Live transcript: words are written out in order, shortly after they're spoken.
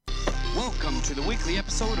Welcome to the weekly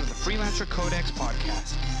episode of the Freelancer Codex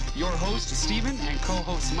podcast. Your host, Steven, and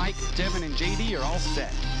co-hosts Mike, Devin, and JD are all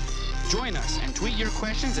set. Join us and tweet your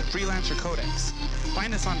questions at Freelancer Codex.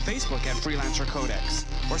 Find us on Facebook at Freelancer Codex,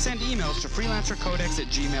 or send emails to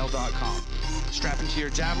freelancercodex@gmail.com. Strap into your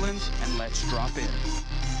javelins, and let's drop in.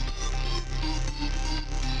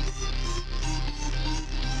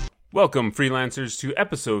 Welcome, freelancers, to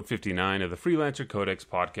episode 59 of the Freelancer Codex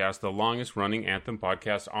podcast, the longest-running Anthem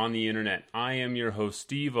podcast on the internet. I am your host,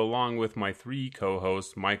 Steve, along with my three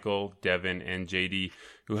co-hosts, Michael, Devin, and JD,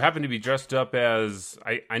 who happen to be dressed up as...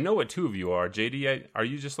 I know what two of you are. JD, are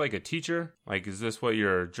you just like a teacher? Like, is this what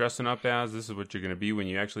you're dressing up as? This is what you're going to be when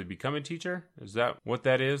you actually become a teacher? Is that what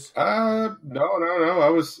that is? No. I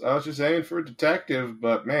was just aiming for a detective,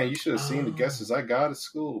 but man, you should have seen the guesses I got at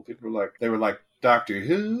school. People were like Doctor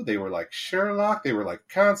Who, they were like Sherlock, they were like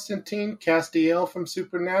Constantine, Castiel from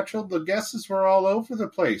Supernatural. The guesses were all over the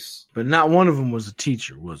place. But not one of them was a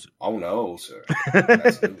teacher, was it? Oh no, sir.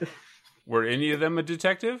 Were any of them a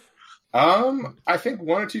detective? I think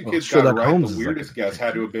one or two kids got it right. Holmes The weirdest guess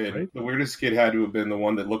had to have been right? The weirdest kid had to have been the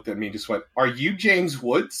one that looked at me and just went, "Are you James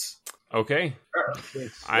Woods?" Okay.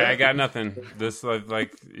 I got nothing. This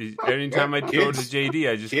like anytime I go to JD,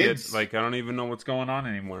 I just get like I don't even know what's going on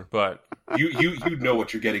anymore. But you know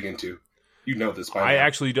what you're getting into. You know this by now. I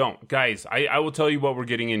actually don't. Guys, I will tell you what we're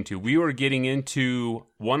getting into. We were getting into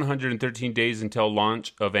 113 days until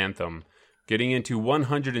launch of Anthem. Getting into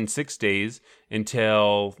 106 days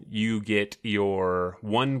until you get your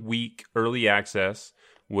 1 week early access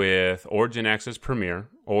with Origin Access Premier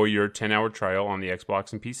or your 10-hour trial on the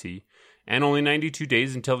Xbox and PC. And only 92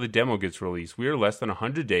 days until the demo gets released. We are less than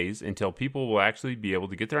 100 days until people will actually be able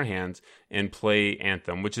to get their hands and play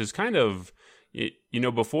Anthem, which is kind of,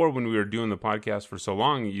 before when we were doing the podcast for so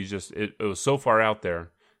long, it was so far out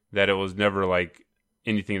there that it was never like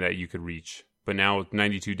anything that you could reach. But now with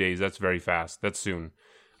 92 days, that's very fast. That's soon.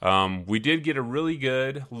 We did get a really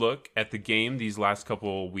good look at the game these last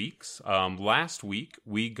couple of weeks. Last week,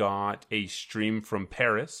 we got a stream from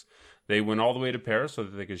Paris. They went all the way to Paris so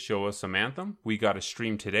that they could show us some Anthem. We got a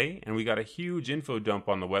stream today, and we got a huge info dump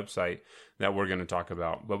on the website that we're going to talk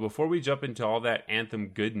about. But before we jump into all that Anthem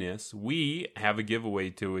goodness, we have a giveaway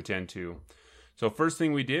to attend to. So first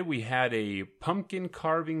thing we did, we had a pumpkin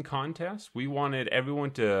carving contest. We wanted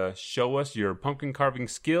everyone to show us your pumpkin carving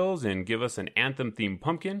skills and give us an Anthem-themed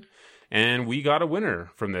pumpkin. And we got a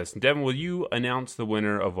winner from this. Devin, will you announce the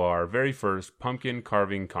winner of our very first pumpkin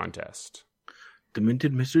carving contest?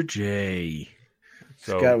 Demented Mr. J.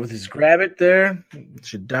 So, He's got it with his Grabbit there.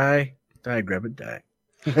 Should die. Die, Grabbit, die.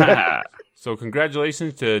 So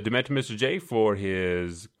congratulations to Demented Mr. J for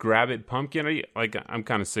his Grabbit pumpkin. I'm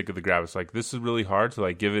kind of sick of the Grabbits. Like, this is really hard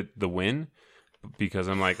to give it the win because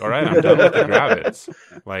I'm like, all right, I'm done with the Grabbits.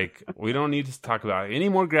 Like, we don't need to talk about any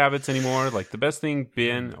more Grabbits anymore. Like, the best thing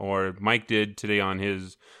Ben or Mike did today on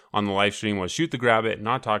the live stream was shoot the Grabbit,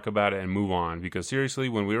 not talk about it, and move on. Because seriously,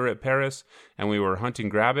 when we were at Paris and we were hunting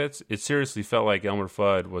Grabbits, it seriously felt like Elmer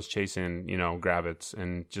Fudd was chasing, Grabbits,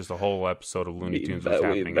 and just a whole episode of Looney Tunes was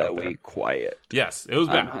happening out there. Quiet. Yes, it was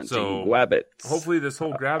bad. So Grabbits. Hopefully this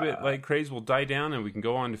whole Grabbit craze will die down and we can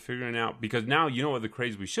go on to figuring out, because now you know what the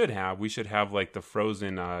craze we should have. We should have the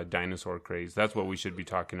frozen dinosaur craze. That's what we should be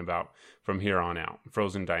talking about from here on out.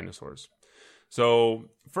 Frozen dinosaurs. So,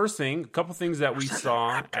 first thing, a couple things that we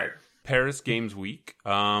saw at Paris Games Week.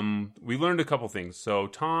 We learned a couple things. So,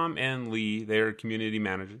 Tom and Lee, they're community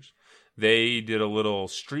managers. They did a little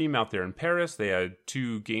stream out there in Paris. They had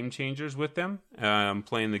two game changers with them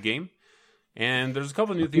playing the game. And there's a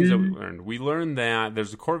couple of new things that we learned. We learned that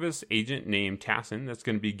there's a Corvus agent named Tassin that's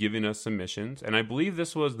going to be giving us some missions. And I believe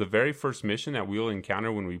this was the very first mission that we'll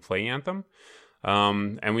encounter when we play Anthem.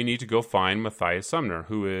 And we need to go find Matthias Sumner,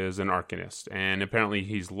 who is an Arcanist. And apparently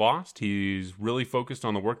he's lost. He's really focused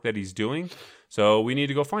on the work that he's doing. So we need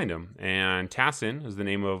to go find him. And Tassin is the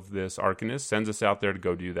name of this Arcanist, sends us out there to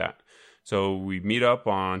go do that. So we meet up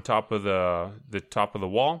on top of the top of the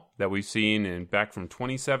wall that we've seen back from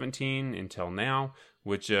 2017 until now.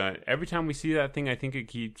 Which every time we see that thing, I think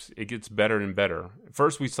it gets better and better.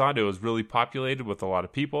 First, we saw it was really populated with a lot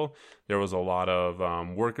of people. There was a lot of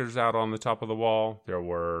workers out on the top of the wall. There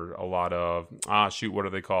were a lot of what are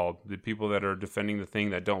they called? The people that are defending the thing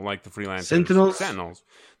that don't like the freelancers. Sentinels.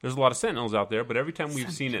 There's a lot of sentinels out there, but every time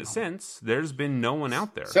we've seen it since, there's been no one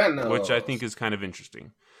out there, which I think is kind of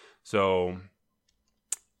interesting. So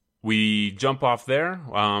we jump off there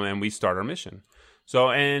and we start our mission. So,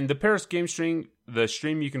 and the Paris game stream, the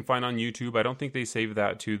stream you can find on YouTube. I don't think they saved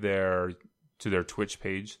that to their Twitch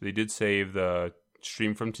page. They did save the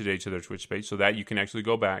stream from today to their Twitch page, so that you can actually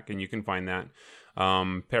go back and you can find that.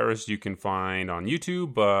 Paris you can find on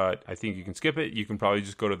YouTube, but I think you can skip it. You can probably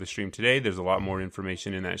just go to the stream today. There's a lot more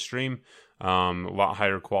information in that stream, a lot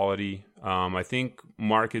higher quality. I think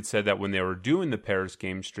Mark had said that when they were doing the Paris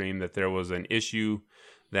game stream that there was an issue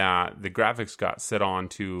that the graphics got set on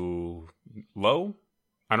to low.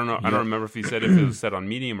 I don't know. I don't remember if he said if it was set on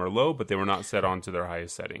medium or low, but they were not set on to their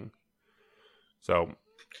highest setting. So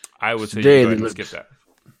I would say you go ahead and skip that.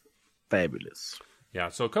 Fabulous. Yeah,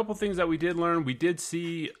 so a couple things that we did learn. We did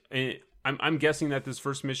see, I'm guessing that this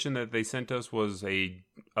first mission that they sent us was a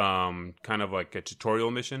kind of like a tutorial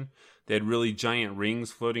mission. They had really giant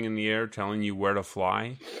rings floating in the air telling you where to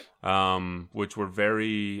fly, which were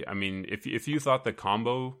very, I mean, if you thought the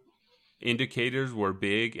combo indicators were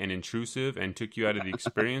big and intrusive and took you out of the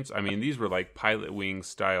experience, I mean, these were like pilot wing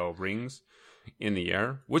style rings in the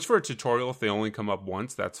air, which for a tutorial, if they only come up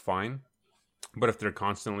once, that's fine. But if they're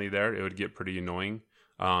constantly there, it would get pretty annoying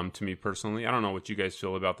to me personally. I don't know what you guys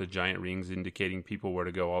feel about the giant rings indicating people where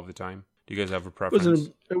to go all the time. Do you guys have a preference?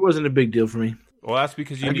 It wasn't a big deal for me. Well, that's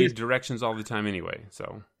because you need directions all the time anyway.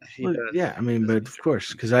 So well, yeah, I mean, but of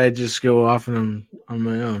course, because I just go off and on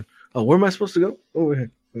my own. Oh, where am I supposed to go? Over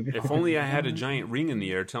here. Okay. If only I had a giant ring in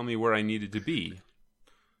the air, tell me where I needed to be.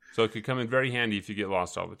 So it could come in very handy if you get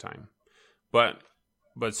lost all the time. But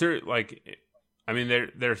seriously, like, I mean,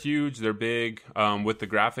 they're huge, they're big. With the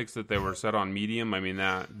graphics that they were set on medium, I mean,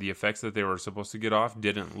 that the effects that they were supposed to get off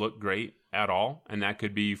didn't look great at all, and that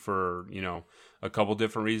could be for a couple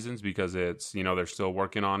different reasons, because it's they're still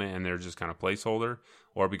working on it and they're just kind of placeholder,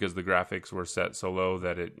 or because the graphics were set so low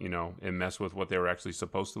that it it messed with what they were actually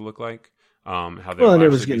supposed to look like. And it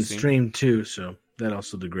was getting streamed too, so that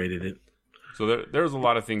also degraded it. So there was a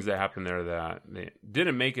lot of things that happened there that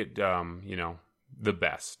didn't make it the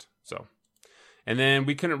best. So. And then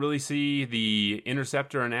we couldn't really see the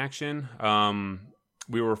interceptor in action.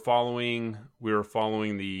 We were following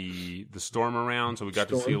the storm around, so we got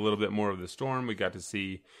to see a little bit more of the storm. We got to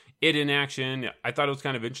see it in action. I thought it was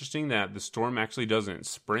kind of interesting that the storm actually doesn't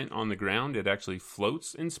sprint on the ground; it actually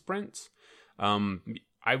floats in sprints.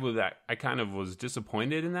 I kind of was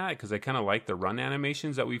disappointed in that, because I kind of like the run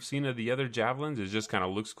animations that we've seen of the other javelins. It just kind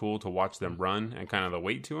of looks cool to watch them run and kind of the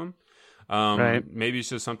weight to them. Right. Maybe it's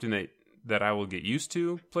just something that I will get used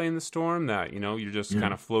to playing the storm, that you're just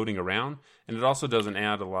kind of floating around, and it also doesn't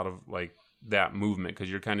add a lot of like that movement,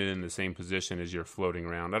 because you're kind of in the same position as you're floating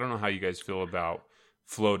around. I don't know how you guys feel about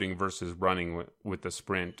floating versus running with the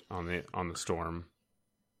sprint on the storm.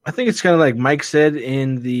 I think it's kind of like Mike said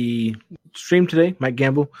in the stream today, Mike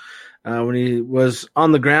Gamble, when he was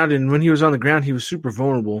on the ground, and when he was on the ground, he was super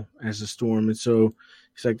vulnerable as a storm, and so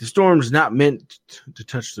he's like, the storm's not meant to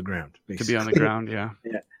touch the ground, basically. To be on the ground, yeah.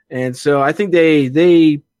 Yeah. And so I think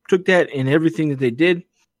they took that in everything that they did.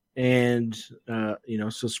 And,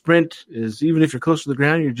 so sprint is, even if you're close to the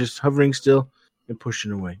ground, you're just hovering still and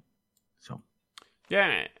pushing away. So,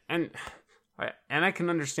 yeah. And I can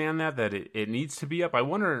understand that it needs to be up. I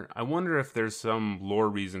wonder if there's some lore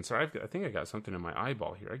reason. Sorry, I think I got something in my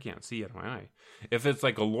eyeball here. I can't see it in my eye. If it's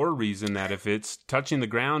like a lore reason that if it's touching the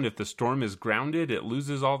ground, if the storm is grounded, it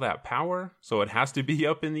loses all that power. So it has to be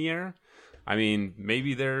up in the air. I mean,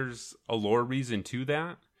 maybe there's a lore reason to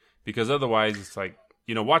that, because otherwise it's like,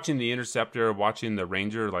 watching the interceptor, watching the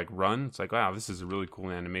ranger like run, it's like, wow, this is a really cool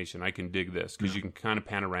animation. I can dig this, because you can kind of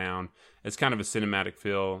pan around. It's kind of a cinematic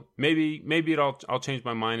feel. Maybe I'll change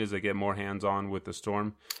my mind as I get more hands-on with the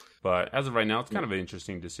storm. But as of right now, it's kind of an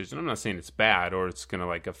interesting decision. I'm not saying it's bad or it's going to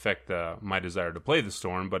like affect my desire to play the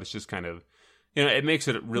storm, but it's just kind of, it makes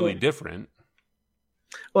it really different.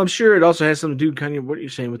 Well, I'm sure it also has something to do kind of what you're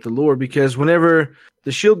saying with the lore, because whenever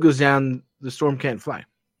the shield goes down, the storm can't fly,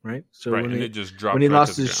 right? So right, and it just drops when he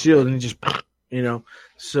lost his shield, and he just,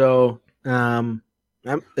 so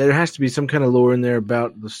there has to be some kind of lore in there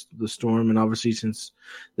about the storm, and obviously since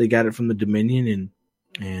they got it from the Dominion,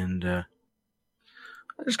 and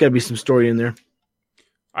there's got to be some story in there.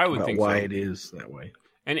 I would think why so. It is that way.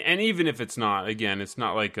 And even if it's not, again, it's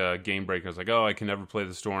not like a game breaker. It's like, oh, I can never play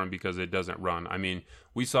the storm because it doesn't run. I mean,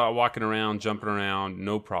 we saw it walking around, jumping around,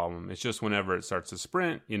 no problem. It's just whenever it starts to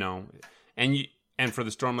sprint, and for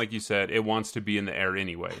the storm, like you said, it wants to be in the air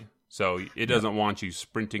anyway. So it doesn't want you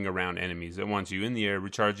sprinting around enemies. It wants you in the air,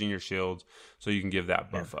 recharging your shields, so you can give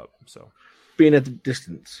that buff up. So being at the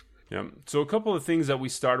distance. Yeah. So a couple of things that we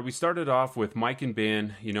started off with Mike and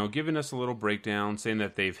Ben, giving us a little breakdown, saying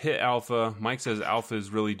that they've hit alpha. Mike says alpha is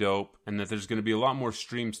really dope, and that there's going to be a lot more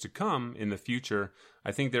streams to come in the future.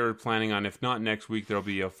 I think they were planning on, if not next week, there'll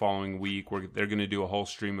be a following week where they're going to do a whole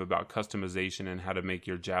stream about customization and how to make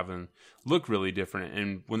your javelin look really different.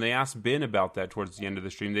 And when they asked Ben about that towards the end of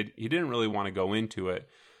the stream, he didn't really want to go into it.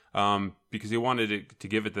 because he wanted it to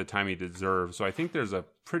give it the time he deserved. So I think there's a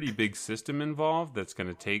pretty big system involved that's going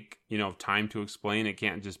to take, time to explain. It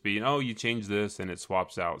can't just be, you change this and it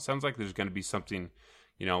swaps out. Sounds like there's going to be something,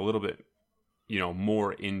 a little bit,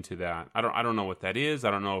 more into that. I don't know what that is.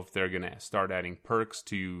 I don't know if they're going to start adding perks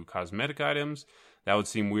to cosmetic items. That would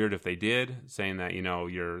seem weird if they did, saying that,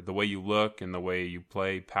 the way you look and the way you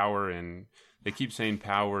play power, and they keep saying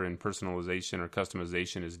power and personalization or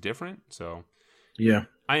customization is different. So yeah.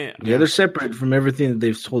 They're separate from everything that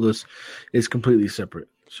they've told us is completely separate.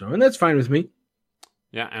 So, and that's fine with me.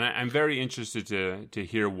 Yeah, and I'm very interested to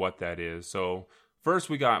hear what that is. So first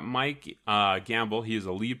we got Mike Gamble. He is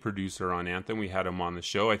a lead producer on Anthem. We had him on the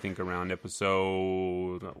show, I think, around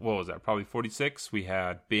episode, what was that, probably 46. We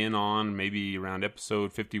had Ben on maybe around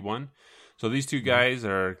episode 51. So these two guys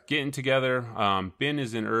are getting together. Ben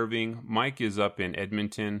is in Irving. Mike is up in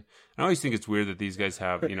Edmonton. I always think it's weird that these guys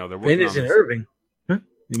have, they're working Ben is in Irving. Huh?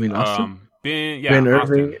 You mean Austin? Ben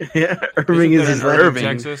Irving. Yeah, Irving is in Irving,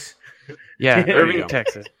 Texas. Yeah, Irving,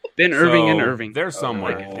 Texas. Ben Irving and Irving. They're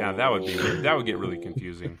somewhere. Yeah, that would get really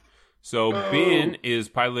confusing. So Ben is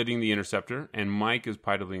piloting the Interceptor, and Mike is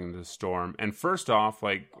piloting the Storm. And first off,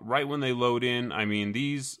 like right when they load in, I mean,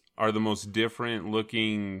 these are the most different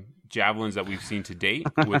looking javelins that we've seen to date,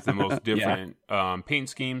 with the most different paint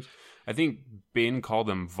schemes. I think Ben called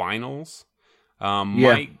them vinyls.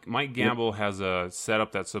 Mike Gamble has a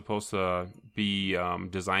setup that's supposed to be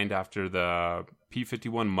designed after the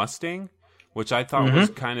P-51 Mustang, which I thought was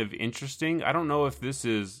kind of interesting. I don't know if this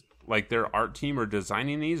is like their art team are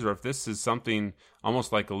designing these, or if this is something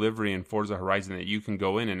almost like a livery in Forza Horizon that you can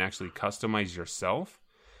go in and actually customize yourself.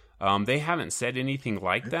 They haven't said anything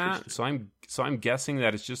like that, so I'm guessing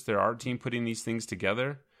that it's just their art team putting these things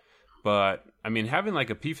together. But I mean, having like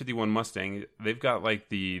a P-51 Mustang, they've got like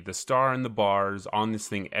the star and the bars on this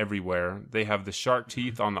thing everywhere. They have the shark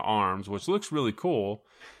teeth on the arms, which looks really cool.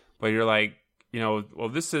 But you're like, well,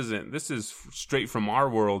 this is straight from our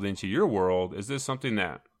world into your world. Is this something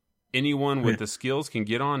that anyone with the skills can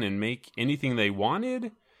get on and make anything they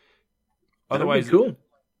wanted? Otherwise, cool.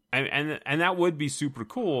 And that would be super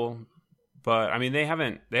cool. But I mean, they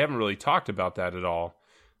haven't really talked about that at all.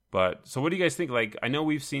 But so what do you guys think? Like, I know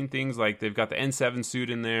we've seen things like they've got the N7 suit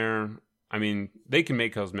in there. I mean, they can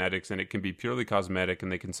make cosmetics and it can be purely cosmetic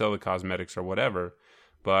and they can sell the cosmetics or whatever.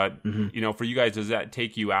 But, for you guys, does that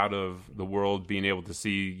take you out of the world being able to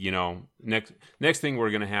see, next thing we're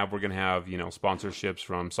going to have, sponsorships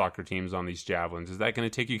from soccer teams on these javelins. Is that going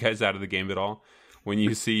to take you guys out of the game at all? When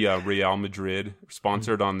you see Real Madrid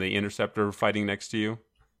sponsored on the Interceptor fighting next to you?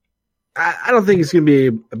 I don't think it's going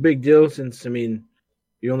to be a big deal since, I mean,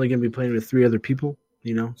 you're only going to be playing with 3 other people,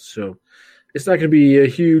 so it's not going to be a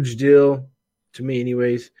huge deal to me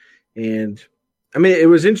anyways. And I mean, it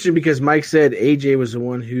was interesting because Mike said AJ was the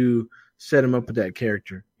one who set him up with that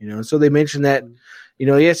character, and so they mentioned that,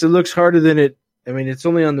 yes, it looks harder than it. I mean, it's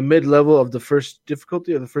only on the mid level of the first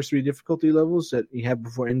difficulty, or the first 3 difficulty levels that you have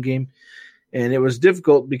before endgame. And it was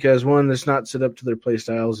difficult because 1, it's not set up to their play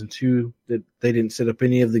styles, and 2, that they didn't set up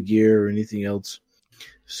any of the gear or anything else.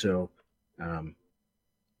 So,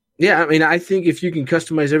 yeah, I mean, I think if you can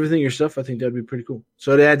customize everything yourself, I think that'd be pretty cool.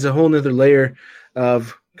 So it adds a whole nother layer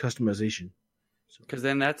of customization. Because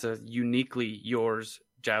then that's a uniquely yours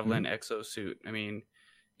Javelin exosuit. I mean,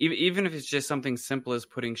 even if it's just something simple as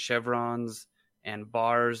putting chevrons and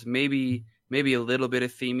bars, maybe a little bit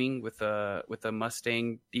of theming with the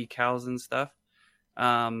Mustang decals and stuff.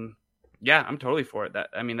 Yeah, I'm totally for it.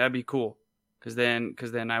 That'd be cool. Because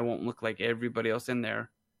then I won't look like everybody else in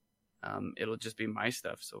there. It'll just be my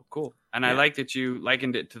stuff. So cool. And I like that you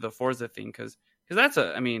likened it to the Forza thing because that's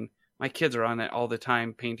my kids are on that all the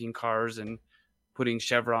time, painting cars and putting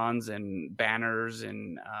chevrons and banners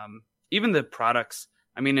and even the products.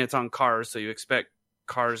 I mean, it's on cars, so you expect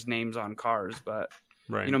cars names on cars, but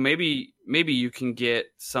right. Maybe you can get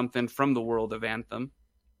something from the world of Anthem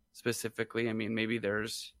specifically. I mean, maybe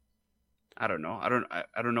there's, I don't know. I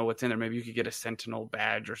don't know what's in there. Maybe you could get a Sentinel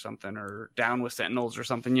badge or something, or Down with Sentinels or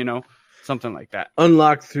something, something like that.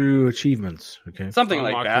 Unlocked through achievements. Okay. Something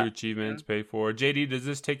Unlocked like that. Through achievements, pay for. JD, does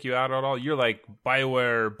this take you out at all? You're like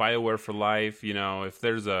BioWare for life. If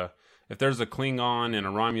there's a Klingon and a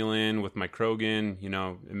Romulan with my Krogan,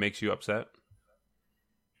 it makes you upset.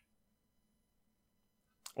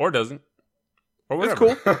 Or doesn't. Or whatever.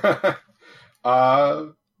 That's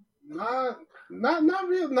cool. Not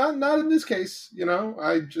real. Not in this case.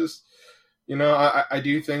 I just, I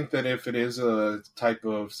do think that if it is a type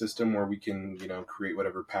of system where we can, create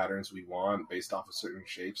whatever patterns we want based off of certain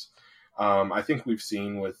shapes, I think we've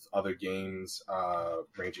seen with other games,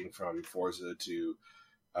 ranging from Forza to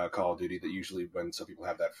Call of Duty, that usually when some people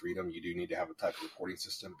have that freedom, you do need to have a type of reporting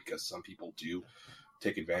system because some people do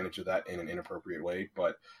take advantage of that in an inappropriate way.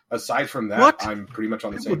 But aside from that, What? I'm pretty much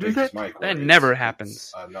on the People same do page that? as Mike. That where never it's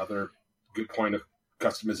happens. Another good point of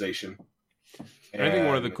customization. And I think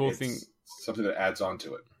one of the And cool it's things, something that adds on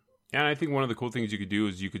to it. and I think one of the cool things you could do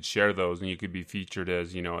is you could share those, and you could be featured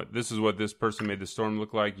as, you know, this is what this person made the storm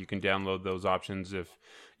look like. You can download those options if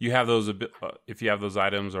you have those if you have those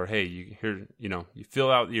items, or hey, you fill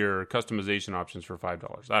out your customization options for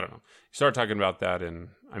 $5. I don't know. You start talking about that, and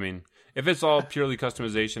I mean, if it's all purely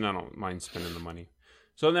customization, I don't mind spending the money.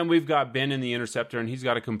 So then we've got Ben in the Interceptor, and he's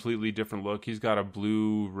got a completely different look. He's got a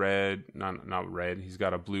blue, red, not red. He's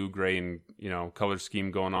got a blue, gray, and, you know, color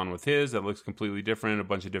scheme going on with his that looks completely different. A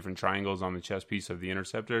bunch of different triangles on the chest piece of the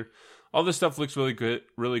Interceptor. All this stuff looks really good,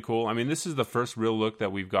 really cool. I mean, this is the first real look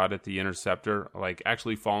that we've got at the Interceptor, like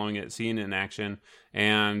actually following it, seeing it in action.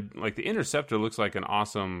 And like the Interceptor looks like an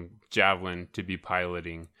awesome javelin to be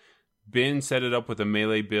piloting. Ben set it up with a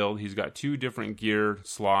melee build. He's got 2 different gear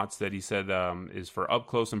slots that he said is for up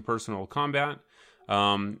close and personal combat.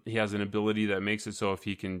 He has an ability that makes it so if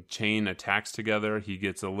he can chain attacks together, he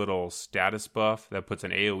gets a little status buff that puts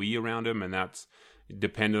an AoE around him, and that's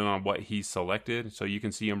dependent on what he selected. So you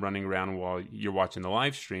can see him running around while you're watching the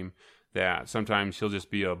live stream, that sometimes he'll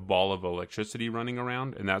just be a ball of electricity running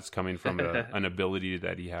around, and that's coming from an ability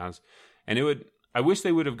that he has. And I wish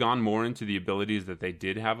they would have gone more into the abilities that they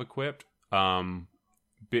did have equipped.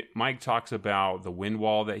 Mike talks about the wind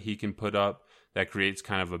wall that he can put up that creates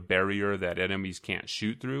kind of a barrier that enemies can't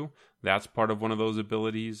shoot through. That's part of one of those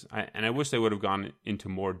abilities. And I wish they would have gone into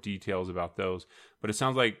more details about those. But it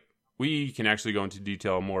sounds like we can actually go into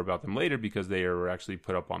detail more about them later because they are actually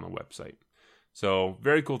put up on the website. So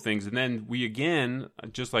very cool things. And then we again,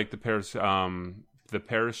 just like the Paris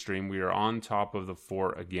stream, we are on top of the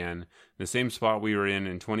fort again, the same spot we were in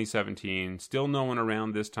 2017. Still no one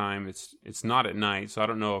around this time. It's not at night, so I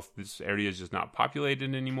don't know if this area is just not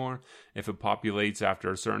populated anymore. If it populates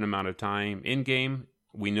after a certain amount of time in game,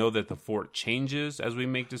 we know that the fort changes as we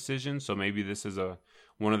make decisions. So maybe this is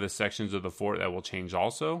one of the sections of the fort that will change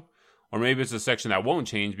also. Or maybe it's a section that won't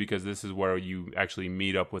change because this is where you actually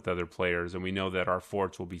meet up with other players, and we know that our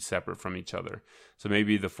forts will be separate from each other. So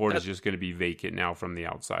maybe the fort is just going to be vacant now from the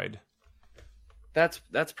outside. That's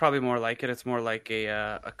probably more like it. It's more like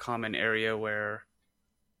a common area where,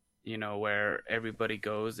 you know, where everybody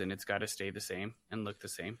goes and it's got to stay the same and look the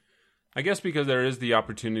same. I guess because there is the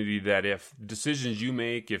opportunity that if decisions you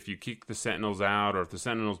make, if you kick the Sentinels out, or if the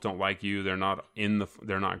Sentinels don't like you, they're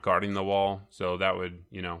not guarding the wall. So that would,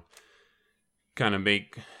 you know, kind of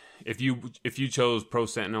make, if you chose pro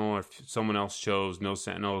Sentinel, or if someone else chose no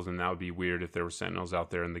Sentinels, and that would be weird if there were Sentinels out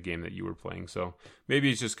there in the game that you were playing. So maybe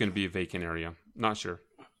it's just going to be a vacant area. Not sure.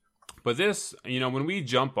 But this, you know, when we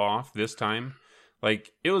jump off this time,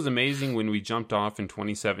 like, it was amazing when we jumped off in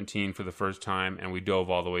 2017 for the first time and we dove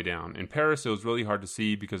all the way down. In Paris, it was really hard to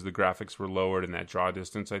see because the graphics were lowered and that draw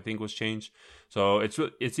distance, I think, was changed. So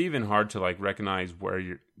it's even hard to like recognize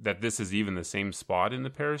that this is even the same spot in the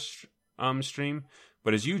Paris stream.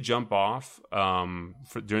 But as you jump off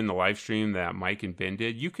during the live stream that Mike and Ben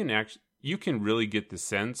did, you can really get the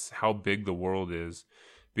sense how big the world is,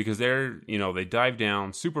 because they dive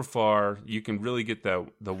down super far. You can really get the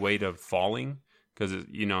weight of falling, because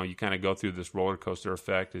you kind of go through this roller coaster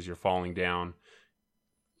effect as you're falling down,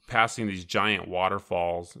 passing these giant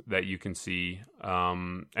waterfalls that you can see,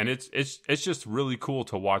 and it's just really cool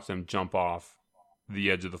to watch them jump off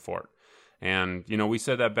the edge of the fort. And, you know, we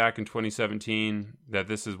said that back in 2017, that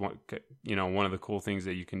this is one of the cool things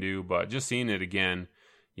that you can do. But just seeing it again,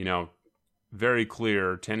 you know, very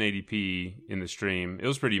clear 1080p in the stream, it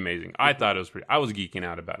was pretty amazing. I thought I was geeking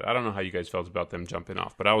out about it. I don't know how you guys felt about them jumping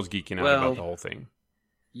off, but I was geeking out about the whole thing.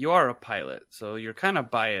 You are a pilot, so you're kind of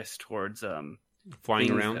biased towards flying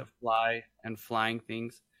things around, that fly and flying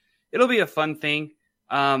things. It'll be a fun thing.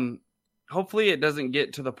 Hopefully it doesn't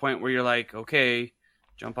get to the point where you're like, okay,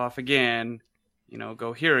 jump off again, you know,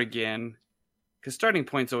 go here again, because starting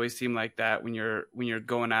points always seem like that when you're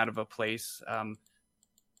going out of a place.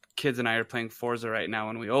 Kids and I are playing Forza right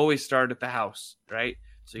now, and we always start at the house, right?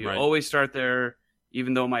 So you always start there,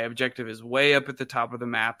 even though my objective is way up at the top of the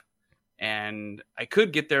map, and I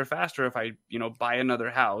could get there faster if I, you know, buy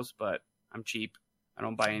another house, but I'm cheap. I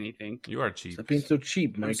don't buy anything. You are cheap. Stop being so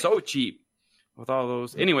cheap, Mike. I'm so cheap with all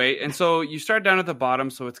those. Anyway, and so you start down at the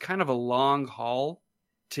bottom, so it's kind of a long haul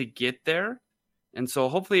to get there. And so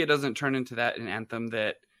hopefully it doesn't turn into that in Anthem,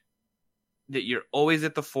 that you're always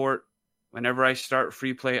at the fort. Whenever I start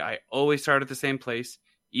free play, I always start at the same place,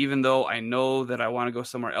 even though I know that I want to go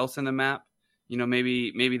somewhere else in the map.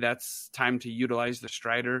 maybe that's time to utilize the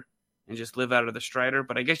Strider and just live out of the Strider.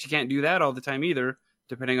 But I guess you can't do that all the time either,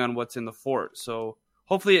 depending on what's in the fort. So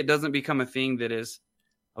hopefully it doesn't become a thing that is,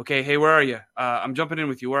 okay, hey, where are you? I'm jumping in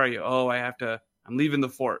with you. Where are you? Oh, I'm leaving the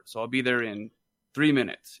fort, so I'll be there in 3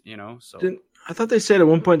 minutes, So I thought they said at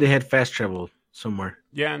one point they had fast travel somewhere.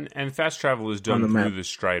 Yeah, and fast travel is done On the through map. the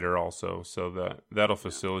Strider also, so that'll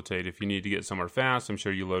facilitate. If you need to get somewhere fast, I'm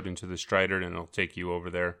sure you load into the Strider and it'll take you over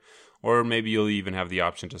there. Or maybe you'll even have the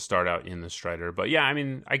option to start out in the Strider. But yeah, I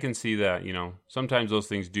mean, I can see that, sometimes those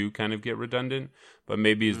things do kind of get redundant, but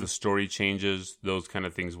maybe as the story changes, those kind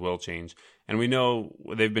of things will change. And we know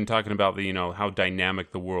they've been talking about how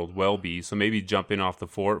dynamic the world will be. So maybe jumping off the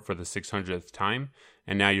fort for the 600th time,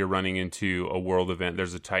 and now you're running into a world event.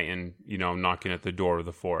 There's a Titan, knocking at the door of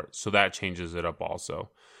the fort. So that changes it up also.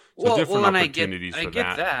 So different opportunities for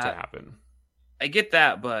that to happen. I get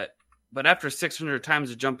that, but after 600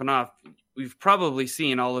 times of jumping off, we've probably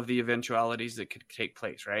seen all of the eventualities that could take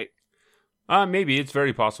place, right? Maybe it's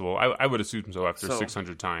very possible. I would assume so after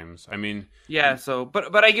 600 times. I mean, yeah. So,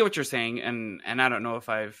 but I get what you're saying, and I don't know if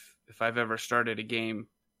I've ever started a game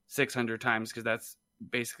 600 times, because that's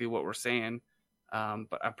basically what we're saying.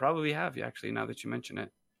 But I probably have, actually, now that you mention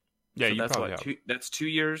it. Yeah, so you that's probably have. That's 2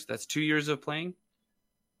 years. That's 2 years of playing.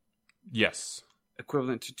 Yes.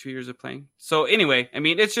 Equivalent to 2 years of playing. So anyway, I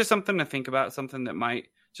mean, it's just something to think about. Something that might,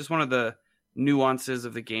 just one of the nuances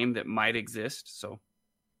of the game that might exist. So.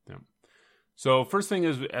 Yeah. So first thing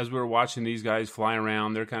is, as we're watching these guys fly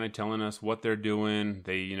around, they're kind of telling us what they're doing.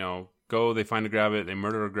 They, go, they find a grab it, they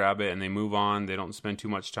murder or grab it, and they move on. They don't spend too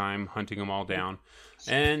much time hunting them all down.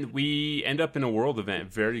 And we end up in a world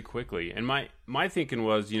event very quickly. And my thinking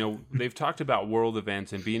was, they've talked about world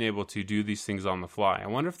events and being able to do these things on the fly. I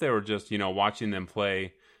wonder if they were just, watching them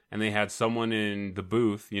play, and they had someone in the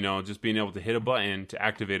booth, just being able to hit a button to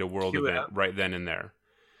activate a world event right then and there.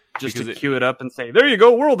 Just to queue it up and say, there you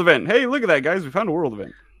go, world event. Hey, look at that, guys. We found a world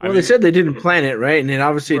event. Well, they said they didn't plan it, right? And then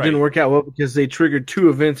obviously it didn't work out well because they triggered 2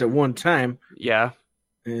 events at one time. Yeah.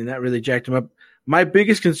 And that really jacked them up. My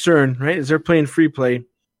biggest concern, right, is they're playing free play.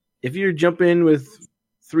 If you jump in with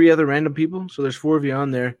 3 other random people, so there's 4 of you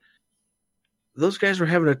on there, those guys were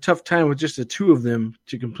having a tough time with just the 2 of them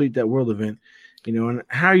to complete that world event. And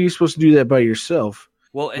how are you supposed to do that by yourself?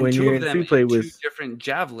 Well, and when 2 you're of them free play with 2 with different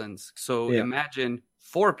javelins. So imagine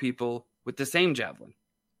 4 people with the same javelin.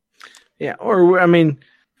 Yeah, or I mean,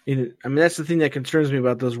 that's the thing that concerns me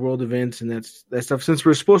about those world events and that stuff. Since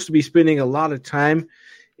we're supposed to be spending a lot of time,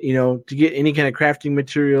 to get any kind of crafting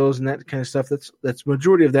materials and that kind of stuff, that's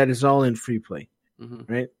majority of that is all in free play,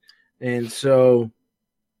 right? And so,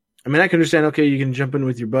 I mean, I can understand. Okay, you can jump in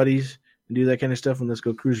with your buddies and do that kind of stuff, and let's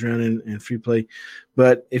go cruise around and free play.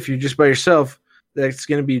 But if you're just by yourself, that's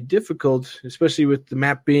going to be difficult, especially with the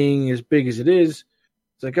map being as big as it is.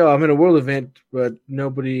 It's like, oh, I'm in a world event, but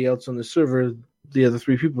nobody else on the server. The other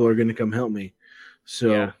 3 people are going to come help me.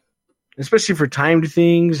 So, especially for timed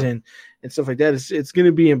things and stuff like that, it's going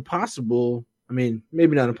to be impossible. I mean,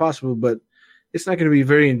 maybe not impossible, but it's not going to be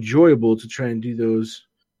very enjoyable to try and do those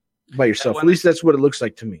by yourself. At least that's what it looks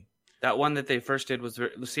like to me. That one that they first did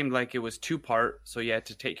seemed like it was 2-part. So you had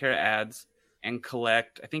to take care of ads and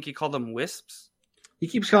collect. I think he called them wisps. He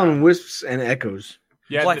keeps calling them wisps and echoes.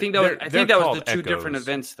 Yeah, well, I think that was the 2 different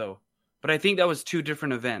events, though. But I think that was 2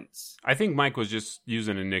 different events. I think Mike was just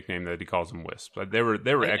using a nickname that he calls them wisps. They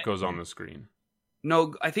were echoes on the screen.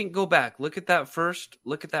 No, I think go back. Look at that first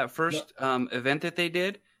event that they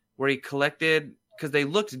did where he collected, because they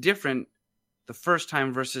looked different the first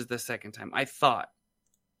time versus the second time. I thought.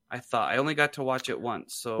 I only got to watch it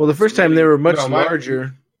once. So the first time they were much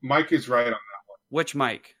larger. Mike is right on that one. Which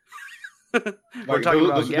Mike? We're talking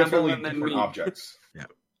about definitely different objects. Yeah.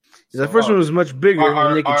 The first one was much bigger,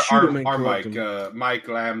 and they could shoot them and collect them. Mike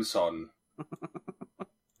Lamson.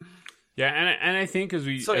 Yeah, and I think as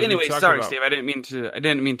we anyway, sorry, Steve. I didn't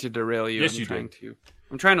mean to derail you. Yes, you did.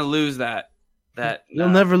 I'm trying to lose that. You'll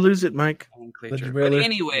never lose it, Mike. But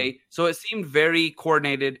anyway, so it seemed very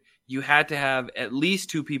coordinated. You had to have at least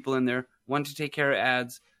 2 people in there, one to take care of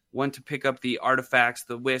ads, one to pick up the artifacts,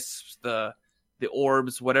 the wisps, the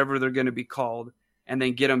orbs, whatever they're going to be called, and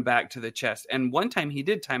then get them back to the chest. And one time he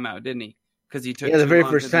did time out, didn't he? Because he took the very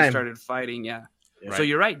first time he started fighting. Yeah. Right. So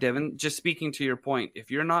you're right, Devin. Just speaking to your point, if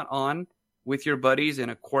you're not on with your buddies in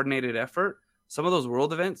a coordinated effort, some of those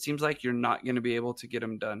world events seems like you're not going to be able to get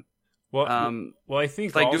them done. Well, I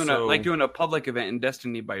think it's like doing a public event in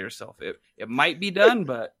Destiny by yourself. It might be done,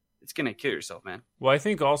 but it's going to kill yourself, man. Well, I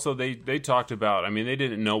think also they talked about, I mean, they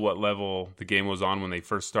didn't know what level the game was on when they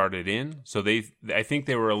first started in. So I think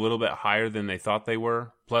they were a little bit higher than they thought they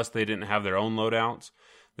were. Plus, they didn't have their own loadouts.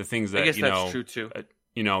 the things I that guess that's true too.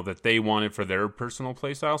 That they wanted for their personal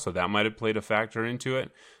play style. So that might have played a factor into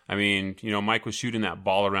it. I mean, Mike was shooting that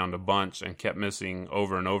ball around a bunch and kept missing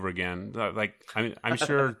over and over again. Like, I'm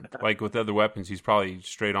sure, like with other weapons, he's probably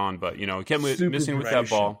straight on, but he kept missing with that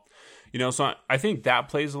ball. So I think that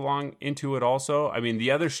plays along into it also. I mean,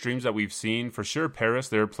 the other streams that we've seen, for sure, Paris,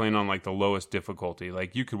 they're playing on like the lowest difficulty.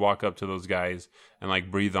 Like you could walk up to those guys and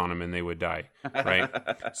like breathe on them and they would die, right?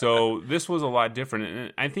 So this was a lot different.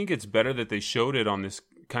 And I think it's better that they showed it on this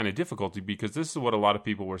kind of difficulty, because this is what a lot of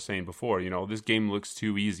people were saying before. This game looks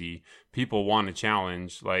too easy. People want a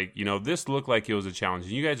challenge. Like, this looked like it was a challenge.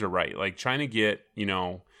 And you guys are right. Like trying to get,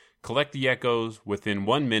 collect the echoes within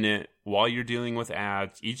 1 minute while you're dealing with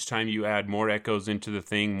ads. Each time you add more echoes into the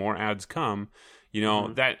thing, more ads come.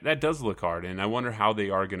 That does look hard, and I wonder how they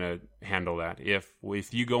are going to handle that. If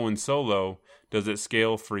you go in solo, does it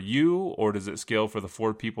scale for you, or does it scale for the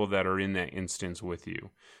 4 people that are in that instance with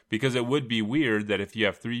you? Because it would be weird that if you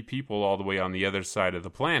have 3 people all the way on the other side of the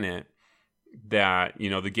planet, that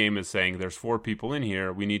the game is saying there's 4 people in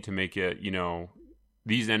here. We need to make it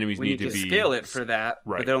these enemies we need to be scale it for that,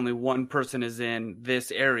 right? But that only one person is in this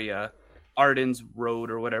area, Arden's Road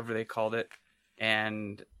or whatever they called it,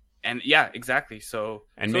 and yeah, exactly. So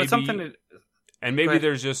and so maybe it's something. And maybe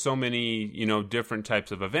there's just so many different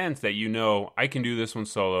types of events that I can do this one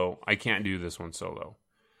solo, I can't do this one solo.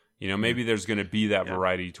 Maybe there's going to be that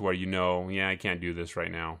variety to where I can't do this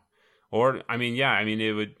right now. Or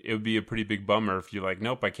it would be a pretty big bummer if you're like,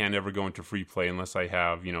 nope, I can't ever go into free play unless I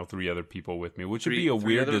have 3 other people with me, which would be a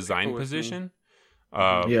weird design position.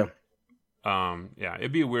 It'd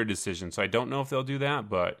be a weird decision. So I don't know if they'll do that,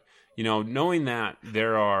 but knowing that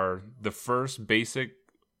there are the first basic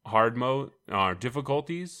hard mode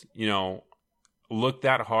difficulties, look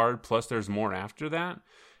that hard, plus there's more after that.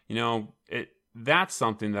 That's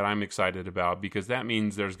something that I'm excited about, because that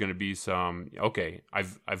means there's going to be some, okay,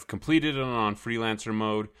 I've completed it on freelancer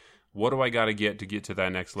mode. What do I got to get to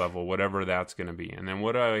that next level, whatever that's going to be? And then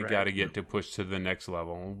what do I got to get to push to the next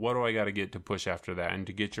level? What do I got to get to push after that, and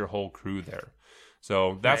to get your whole crew there?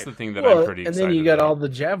 So that's the thing that I'm pretty excited about. And then you got all the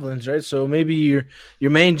javelins, right? So maybe your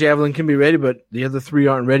main javelin can be ready, but the other 3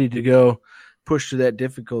 aren't ready to go push to that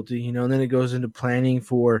difficulty, and then it goes into planning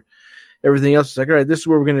for everything else. It's like, all right, this is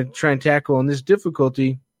where we're going to try and tackle on this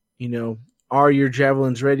difficulty. Are your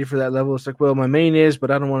javelins ready for that level? It's like, well, my main is,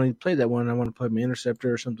 but I don't want to play that one. I want to play my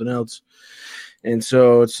interceptor or something else. And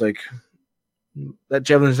so it's like, that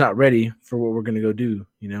javelin's not ready for what we're going to go do,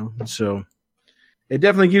 And so it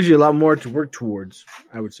definitely gives you a lot more to work towards,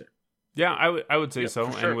 I would say. Yeah, I would say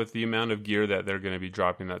so. Sure. And with the amount of gear that they're going to be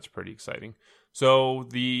dropping, that's pretty exciting. So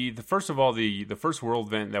the first of all, the first world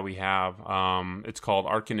event that we have, it's called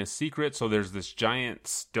Arcanist Secret. So there's this giant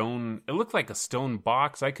stone. It looked like a stone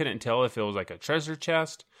box. I couldn't tell if it was like a treasure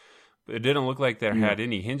chest. It didn't look like there had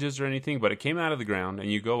any hinges or anything, but it came out of the ground, and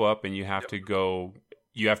you go up and you have to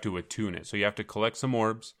attune it. So you have to collect some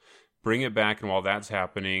orbs, bring it back, and while that's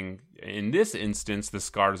happening, in this instance, the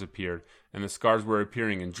scars appeared. And the scars were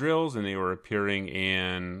appearing in drills, and they were appearing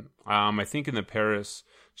in, I think in the Paris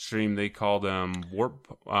stream, they called them warp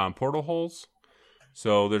portal holes.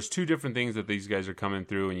 So there's 2 different things that these guys are coming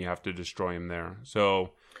through, and you have to destroy them there.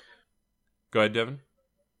 So go ahead, Devin.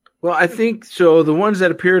 Well, I think so. The ones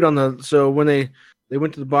that appeared when they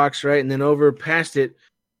went to the box, right, and then over past it,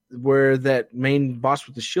 where that main boss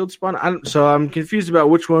with the shield spawn. So I'm confused about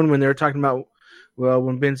which one when they were talking about. Well,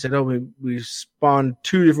 when Ben said, "Oh, we spawned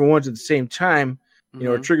 2 different ones at the same time,"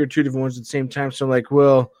 or triggered 2 different ones at the same time. So I'm like,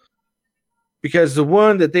 well, because the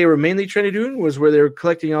one that they were mainly trying to do was where they were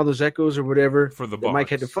collecting all those echoes or whatever for the that box. Mike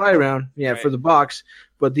had to fly around, right. for the box.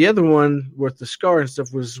 But the other one with the scar and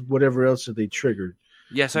stuff was whatever else that they triggered.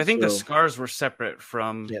 Yeah, so I think the scars were separate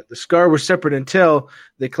from... Yeah, the scar was separate until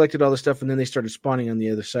they collected all the stuff, and then they started spawning on the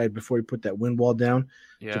other side before he put that wind wall down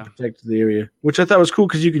to protect the area, which I thought was cool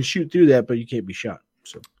because you can shoot through that, but you can't be shot.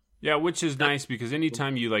 So yeah, which is nice because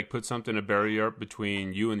anytime you put something, a barrier up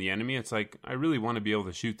between you and the enemy, it's like, I really want to be able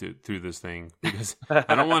to shoot through this thing because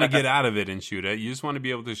I don't want to get out of it and shoot it. You just want to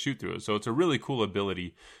be able to shoot through it. So it's a really cool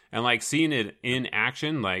ability. And seeing it in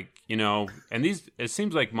action, and it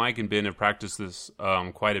seems like Mike and Ben have practiced this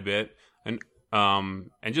quite a bit. And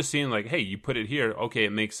just seeing hey, you put it here, okay,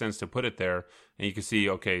 it makes sense to put it there. And you can see,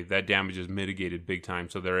 okay, that damage is mitigated big time.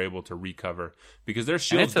 So they're able to recover because their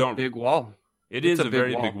shields don't... It's a big wall. It is a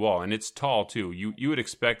very big wall, and it's tall, too. You would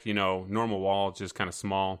expect, normal wall, it's just kind of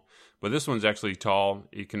small. But this one's actually tall.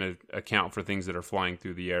 It can account for things that are flying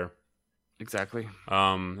through the air. Exactly.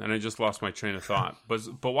 And I just lost my train of thought.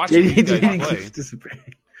 But watching these guys play...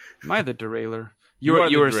 Am I the derailer? You are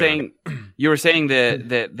the were driller. saying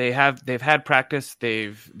that they've had practice,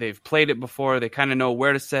 they've played it before, they kind of know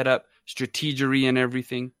where to set up, strategery and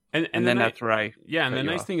everything. And then that's where I and the cut you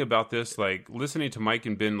nice off. thing about this, like listening to Mike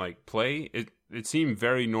and Ben like play, it seemed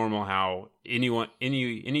very normal how any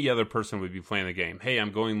other person would be playing the game. Hey,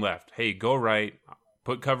 I'm going left. Hey, go right.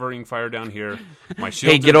 Put covering fire down here. My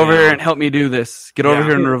shield. Hey, get over here and help me do this. Get over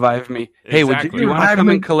here and revive me. Hey, Exactly. do you want to come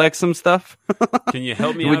and collect some stuff? Can you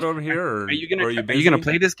help me out over here? Or Are you gonna busy?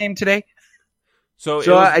 play this game today?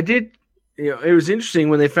 So I did. It was interesting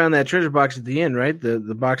when they found that treasure box at the end, right? The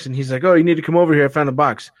box, and he's like, "Oh, you need to come over here. I found a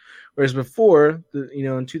box." Whereas before,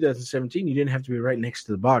 in 2017, you didn't have to be right next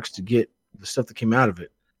to the box to get the stuff that came out of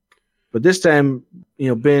it. But this time,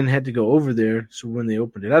 Ben had to go over there. So when they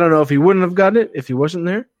opened it, I don't know if he wouldn't have gotten it if he wasn't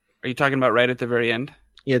there. Are you talking about right at the very end?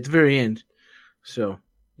 Yeah, at the very end. So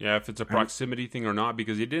yeah, if it's a proximity thing or not,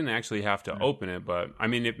 because he didn't actually have to open it, but I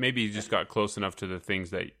mean, maybe he just got close enough to the things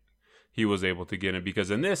that he was able to get it.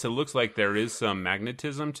 Because in this, it looks like there is some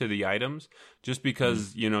magnetism to the items, just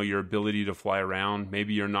because your ability to fly around.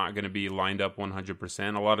 Maybe you're not going to be lined up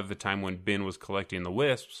 100%. A lot of the time when Ben was collecting the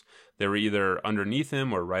wisps, they were either underneath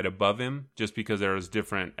him or right above him, just because there was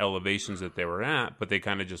different elevations that they were at, but they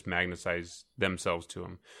kind of just magnetized themselves to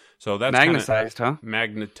him. So that's Magnetized, huh?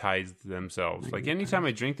 Magnetized themselves. Like anytime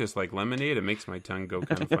I drink this like lemonade, it makes my tongue go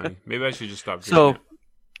kind of funny. Maybe I should just stop drinking it.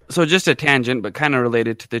 So just a tangent, but kind of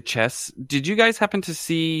related to the chests. Did you guys happen to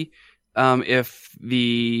see if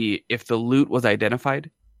the loot was identified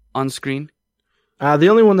on screen? the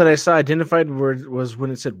only one that I saw identified was when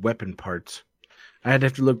it said weapon parts. I had to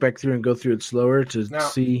have to look back through and go through it slower to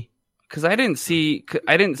see. Because I didn't see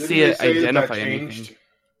it identify anything.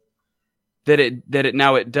 That it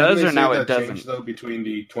now it does Didn't or they now say it that doesn't. changed, though, between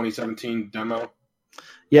the 2017 demo.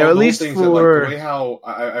 Yeah, All at those least things for that, like, the way how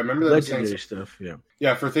I remember them saying legendary stuff. Yeah.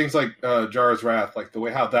 Yeah, for things like Jar's Wrath, like the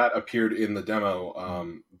way how that appeared in the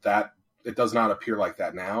demo, that it does not appear like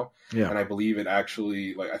that now. Yeah. And I believe it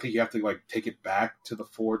actually, like, I think you have to like take it back to the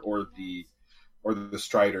fort or the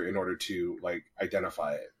Strider in order to like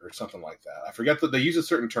identify it or something like that. I forget that they use a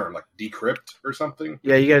certain term like decrypt or something.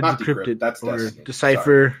 Yeah, you got Not to decrypt it. that's or Destiny.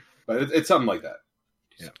 decipher. But it's something like that.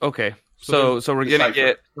 Yeah. Okay. So we're gonna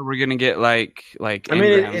get like I mean,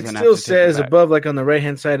 engrams it and have still to take says back. above, like on the right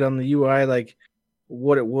hand side on the UI, like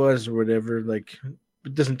what it was or whatever. Like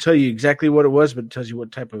it doesn't tell you exactly what it was, but it tells you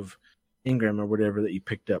what type of engram or whatever that you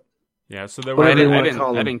picked up. Yeah, so there Well, were. I Whatever you didn't wanna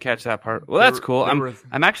call them. I didn't catch that part. Well, that's cool. there were-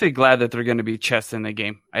 I'm actually glad that they're going to be chests in the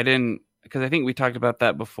game. I didn't, because I think we talked about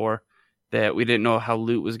that before, that we didn't know how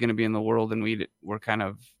loot was going to be in the world, and we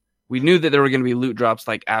knew that there were going to be loot drops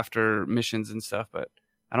like after missions and stuff, but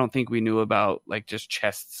I don't think we knew about like just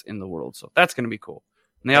chests in the world. So that's going to be cool.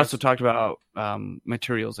 And they also talked about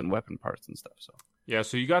materials and weapon parts and stuff. So Yeah,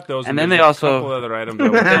 so you got those, And then there's they a also- couple other items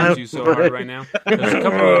that will hurt you so hard right now. There's a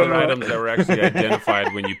couple other items that were actually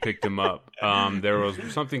identified when you picked them up. There was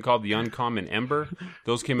something called the Uncommon Ember.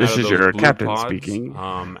 Those came This out of is those your blue captain pods, speaking.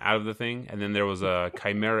 out of the thing, and then there was a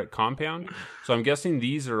Chimeric Compound. So I'm guessing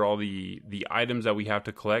these are all the items that we have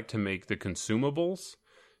to collect to make the consumables.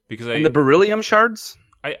 Because and the beryllium shards.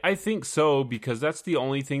 I think so, because that's the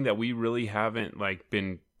only thing that we really haven't like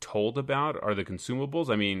been told about are the consumables.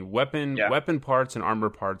 I mean, weapon parts and armor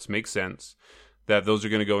parts make sense that those are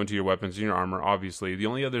going to go into your weapons and your armor, obviously. The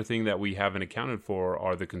only other thing that we haven't accounted for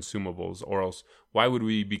are the consumables, or else why would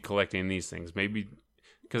we be collecting these things? Maybe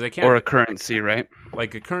because I can't... Or a currency, right?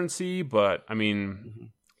 Like a currency, but I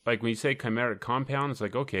mean... Like when you say chimeric compound, it's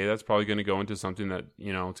like, okay, that's probably going to go into something that,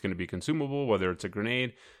 it's going to be consumable, whether it's a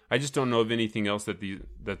grenade. I just don't know of anything else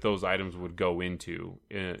that those items would go into,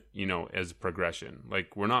 as progression.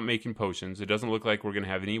 Like, we're not making potions. It doesn't look like we're going to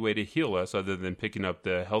have any way to heal us other than picking up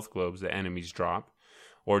the health globes that enemies drop.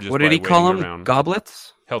 Or just What did he call them?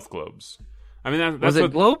 Goblets? Health globes. I mean, that's Was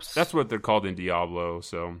it globes? That's what they're called in Diablo,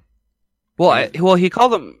 so... Well, he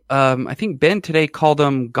called them, I think Ben today called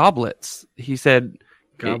them goblets. He said...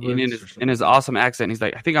 In his awesome accent, he's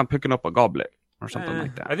like, I think I'm picking up a goblet or something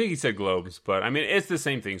like that. I think he said globes, but I mean, it's the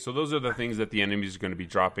same thing. So those are the things that the enemies are going to be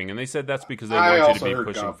dropping, and they said that's because they want you to be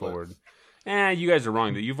pushing forward. You guys are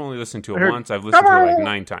wrong. That you've only listened to it once. I've listened to it like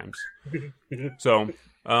 9 times. So,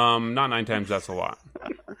 not 9 times. That's a lot.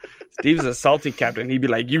 Steve's a salty captain. He'd be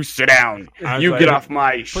like, "You sit down. You like, get off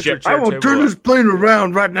my ship. I will turn this plane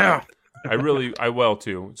around right now." I will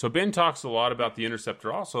too. So Ben talks a lot about the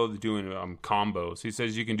Interceptor also doing combos. He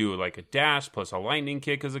says you can do like a dash plus a lightning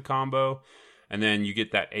kick as a combo, and then you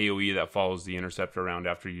get that AoE that follows the Interceptor around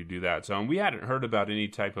after you do that. So we hadn't heard about any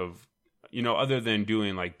type of other than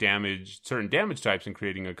doing like certain damage types and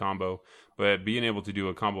creating a combo, but being able to do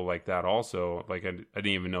a combo like that also, like I didn't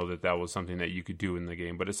even know that was something that you could do in the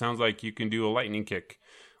game. But it sounds like you can do a lightning kick,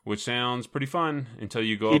 which sounds pretty fun until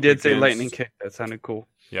you go. He did say lightning kick. That sounded cool.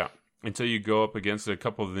 Yeah, until you go up against a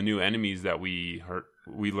couple of the new enemies that we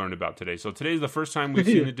learned about today. So today's the first time we've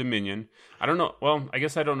seen the Dominion. I don't know. Well, I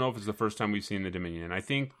guess I don't know if it's the first time we've seen the Dominion. I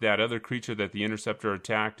think that other creature that the Interceptor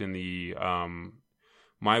attacked in the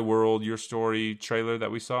My World, Your Story trailer that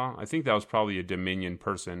we saw, I think that was probably a Dominion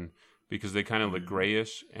person because they kind of look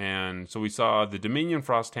grayish. And so we saw the Dominion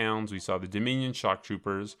Frost Hounds, we saw the Dominion Shock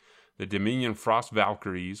Troopers, the Dominion Frost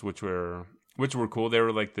Valkyries, which were cool. They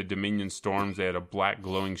were like the Dominion Storms. They had a black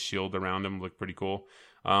glowing shield around them, looked pretty cool.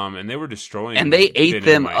 And they were destroying, and they ate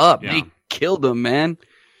them up. Yeah. They killed them, man.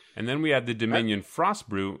 And then we had the Dominion Frost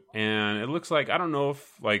Brute, and it looks like, I don't know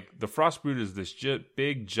if like the Frost Brute is this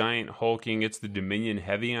big giant hulking. It's the Dominion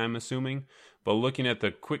Heavy, I'm assuming. But looking at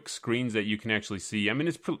the quick screens that you can actually see, I mean,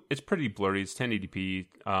 it's pretty blurry. It's 1080p.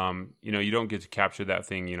 You don't get to capture that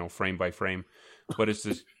thing, frame by frame. But it's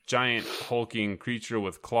this giant hulking creature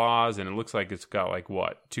with claws, and it looks like it's got like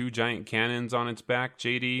what, 2 giant cannons on its back.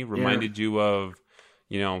 JD reminded you of,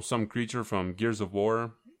 some creature from Gears of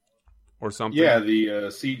War or something. Yeah,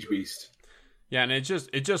 the Siege Beast. Yeah, and it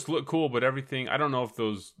just looked cool, but everything, I don't know if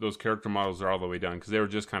those character models are all the way done because they were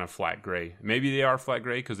just kind of flat gray. Maybe they are flat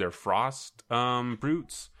gray because they're frost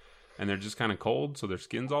brutes and they're just kind of cold, so their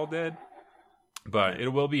skin's all dead. But it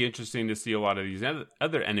will be interesting to see a lot of these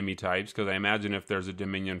other enemy types because I imagine if there's a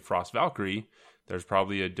Dominion Frost Valkyrie, there's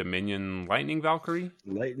probably a Dominion Lightning Valkyrie.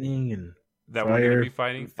 Lightning and that fire. we're going to be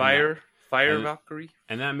fighting. Fire Valkyrie.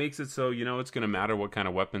 And that makes it so, it's going to matter what kind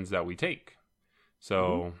of weapons that we take.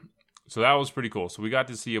 So... So that was pretty cool. So we got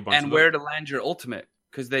to see a bunch of... And where to land your ultimate.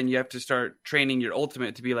 Because then you have to start training your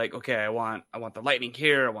ultimate to be like, okay, I want the lightning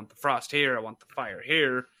here, I want the frost here, I want the fire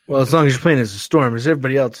here. Well, as long as you're playing as a storm, as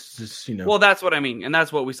everybody else is just, Well, that's what I mean. And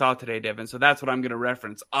that's what we saw today, Devin. So that's what I'm going to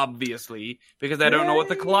reference, obviously. Because I don't know what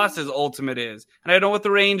the Colossus ultimate is. And I don't know what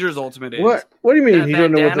the Ranger's ultimate is. What do you mean you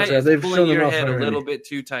don't know what this is? They've shown them your off head already. a little bit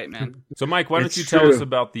too tight, man. So, Mike, why don't you tell us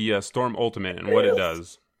about the Storm Ultimate and what it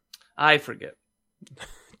does? I forget.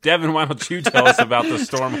 Devin, why don't you tell us about the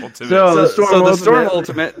Storm Ultimate? The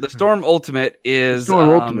Storm Ultimate is hang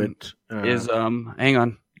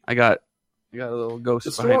on. I got a little ghost The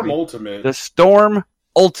behind Storm me. Ultimate. The Storm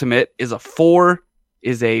Ultimate is a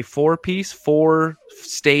 4-piece,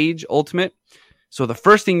 4-stage ultimate. So the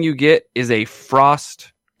first thing you get is a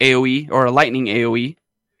frost AoE or a lightning AoE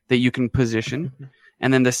that you can position.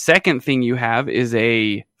 And then the second thing you have is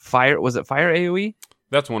a fire. Was it fire AoE?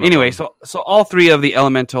 That's one. Anyway, so all 3 of the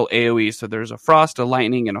elemental AoE. So there's a frost, a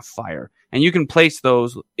lightning, and a fire, and you can place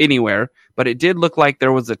those anywhere. But it did look like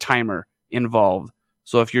there was a timer involved.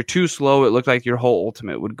 So if you're too slow, it looked like your whole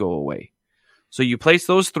ultimate would go away. So you place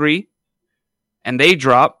those 3, and they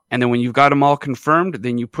drop. And then when you've got them all confirmed,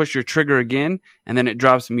 then you push your trigger again, and then it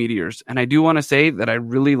drops meteors. And I do want to say that I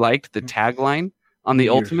really liked the tagline on the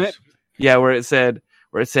ultimate. Yeah, where it said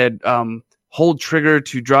hold trigger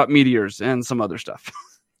to drop meteors and some other stuff.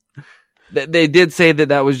 They did say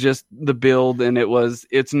that was just the build and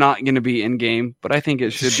it's not going to be in game, but I think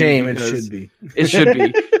it should be. Shame, it should be. It should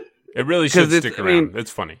be. It really should stick around.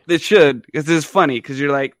 It's funny. It should, because it's funny, because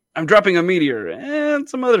you're like, I'm dropping a meteor and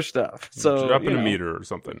some other stuff. So dropping a meteor or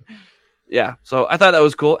something. Yeah, so I thought that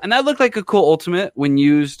was cool. And that looked like a cool ultimate when he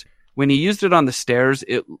used it on the stairs.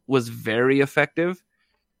 It was very effective,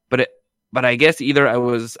 but I guess either I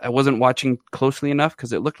wasn't watching closely enough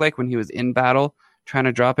because it looked like when he was in battle trying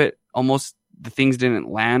to drop it, almost the things didn't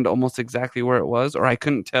land almost exactly where it was, or I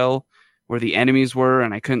couldn't tell where the enemies were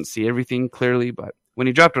and I couldn't see everything clearly. But when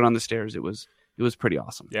he dropped it on the stairs, it was pretty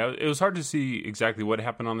awesome. Yeah, it was hard to see exactly what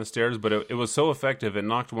happened on the stairs, but it was so effective. It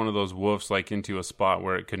knocked one of those wolves like into a spot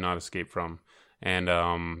where it could not escape from. And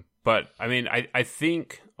but I mean, I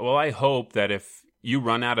think, well, I hope that if you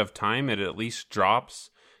run out of time, it at least drops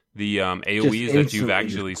the AoEs that you've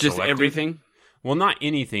actually selected. Just everything? Well, not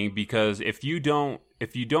anything, because if you don't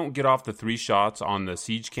get off the 3 shots on the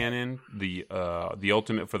siege cannon, the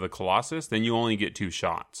ultimate for the Colossus, then you only get 2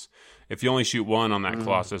 shots. If you only shoot 1 on that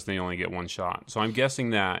Colossus, then you only get 1 shot. So I'm guessing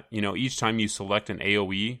that, each time you select an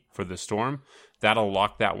AoE for the Storm, that'll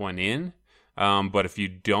lock that one in. But if you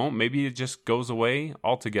don't, maybe it just goes away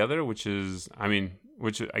altogether, which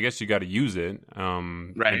I guess you got to use it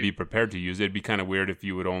and be prepared to use it. It'd be kind of weird if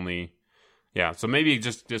you would only... Yeah, so maybe it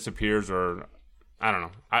just disappears, or... I don't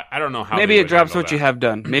know. I don't know how. Maybe it drops what you have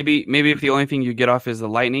done. Maybe if the only thing you get off is the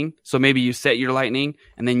lightning, so maybe you set your lightning,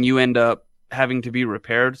 and then you end up having to be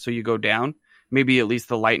repaired, so you go down. Maybe at least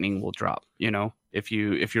the lightning will drop, if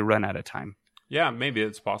you run out of time. Yeah, maybe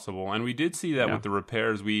it's possible. And we did see that with the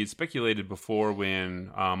repairs. We speculated before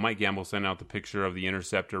when Mike Gamble sent out the picture of the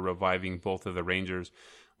Interceptor reviving both of the Rangers.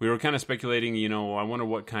 We were kind of speculating, I wonder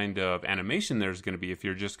what kind of animation there's going to be. If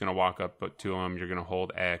you're just going to walk up to them, you're going to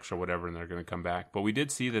hold X or whatever, and they're going to come back. But we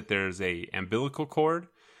did see that there's a umbilical cord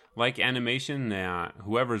like animation that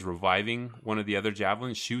whoever's reviving one of the other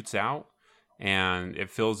javelins shoots out, and it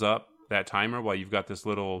fills up that timer while you've got this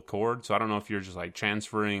little cord. So I don't know if you're just like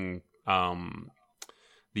transferring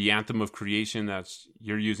the Anthem of Creation that's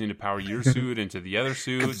you're using to power your suit into the other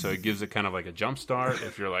suit, so it gives it kind of like a jump start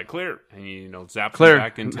if you're like clear and you zap it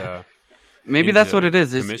back into maybe that's what it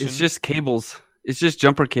is. It's just cables. It's just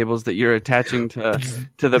jumper cables that you're attaching to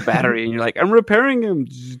the battery, and you're like, I'm repairing him.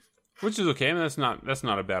 Which is okay. I mean, that's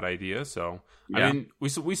not a bad idea. So I mean,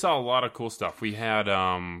 we saw a lot of cool stuff. We had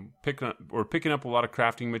picking up a lot of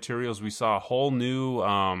crafting materials. We saw a whole new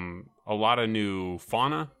a lot of new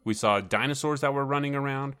fauna. We saw dinosaurs that were running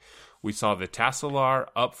around. We saw the Tassalar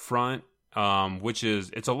up front, which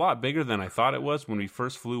it's a lot bigger than I thought it was when we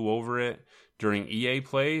first flew over it during EA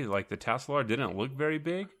play. Like the Tassalar didn't look very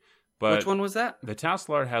big. But which one was that? The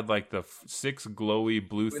Tassalar had like the 6 glowy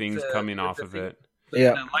blue things coming off of it.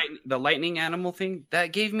 The lightning animal thing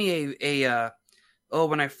that gave me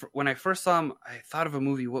when I first saw him, I thought of a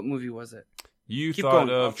movie. What movie was it? You thought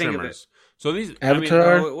of Tremors. So these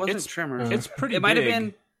Avatar. No, it wasn't Tremors. It's pretty. It might have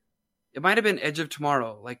been. It might have been Edge of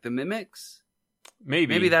Tomorrow, like the Mimics.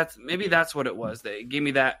 Maybe that's what it was. They gave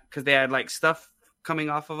me that because they had like stuff coming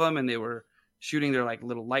off of them, and they were shooting their like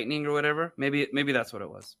little lightning or whatever. Maybe that's what it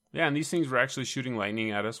was. Yeah, and these things were actually shooting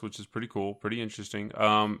lightning at us, which is pretty cool, pretty interesting.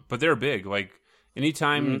 But they're big. Like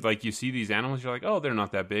anytime like you see these animals, you're like, oh, they're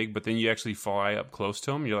not that big. But then you actually fly up close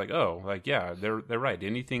to them, you're like, oh, like yeah, they're right.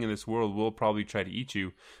 Anything in this world will probably try to eat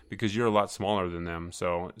you because you're a lot smaller than them.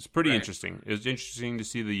 So it's pretty interesting. It's interesting to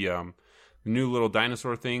see the new little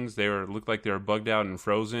dinosaur things. Looked like they were bugged out and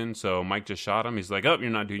frozen. So Mike just shot them. He's like, oh, you're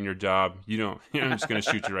not doing your job. I'm just going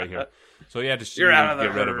to shoot you right here. So yeah, just get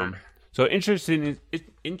rid of them. So interesting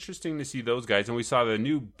to see those guys. And we saw the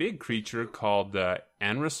new big creature called the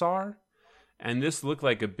Anrasar. And this looked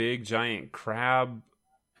like a big giant crab.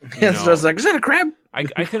 Yeah, so I was like, is that a crab? I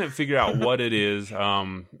couldn't figure out what it is.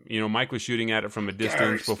 Mike was shooting at it from a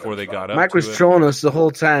distance before they got up. Mike was trolling us the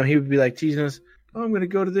whole time. He would be like teasing us. Oh, I'm going to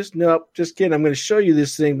go to this. Nope, just kidding. I'm going to show you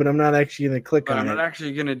this thing, but I'm not actually going to click on it. I'm not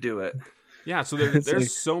actually going to do it. Yeah, so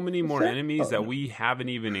there's so many more enemies that we haven't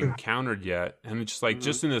even encountered yet. And it's just like,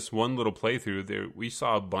 just in this one little playthrough, we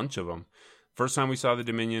saw a bunch of them. First time we saw the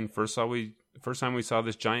Dominion, first time we saw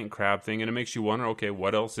this giant crab thing, and it makes you wonder, okay,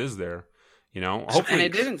 what else is there? Hopefully. And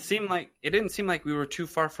it didn't seem like we were too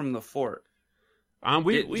far from the fort.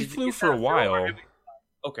 We flew for a while.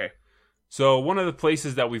 Okay. So one of the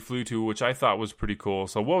places that we flew to, which I thought was pretty cool.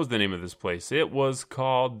 So what was the name of this place? It was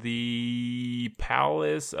called the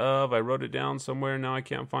Palace of. I wrote it down somewhere. Now I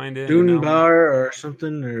can't find it. Dunbar or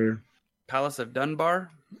something, or Palace of Dunbar.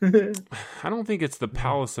 I don't think it's the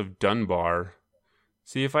Palace of Dunbar.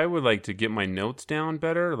 See, if I would like to get my notes down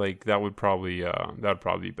better, like that would probably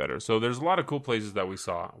be better. So there's a lot of cool places that we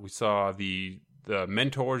saw. We saw the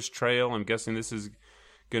Mentors Trail. I'm guessing this is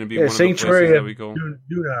going to be one of the places that we go.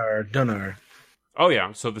 Dunar. Oh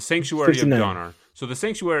yeah, so the Sanctuary of Dunar. So the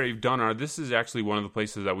Sanctuary of Dunar. This is actually one of the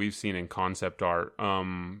places that we've seen in concept art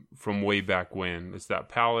from way back when. It's that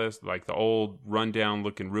palace, like the old rundown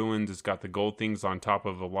looking ruins. It's got the gold things on top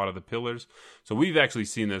of a lot of the pillars. So we've actually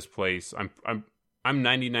seen this place. I'm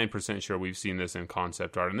 99% sure we've seen this in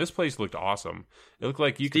concept art, and this place looked awesome. It looked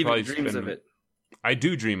like you could probably dreams of it. I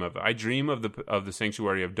do dream of it. I dream of the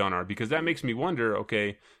Sanctuary of Dunar because that makes me wonder,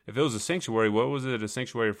 okay, if it was a sanctuary, what was it a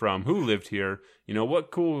sanctuary from? Who lived here?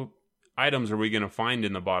 What cool items are we going to find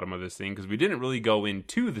in the bottom of this thing? Because we didn't really go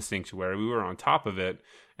into the sanctuary. We were on top of it,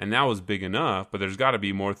 and that was big enough, but there's got to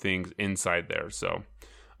be more things inside there. So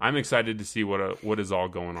I'm excited to see what is all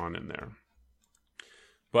going on in there.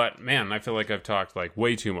 But, man, I feel like I've talked,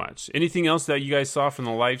 way too much. Anything else that you guys saw from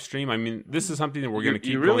the live stream? I mean, this is something that we're going to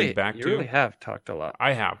keep going back to. You really have talked a lot.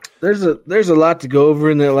 I have. There's a lot to go over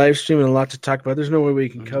in that live stream and a lot to talk about. There's no way we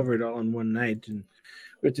can cover it all in one night. And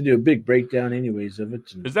we have to do a big breakdown anyways of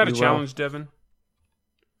it. Is that a challenge, Devin?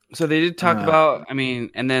 So they did talk about,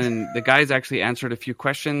 and then the guys actually answered a few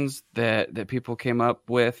questions that people came up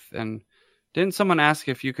with. And didn't someone ask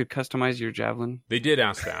if you could customize your Javelin? They did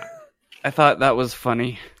ask that. I thought that was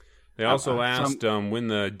funny. They also asked when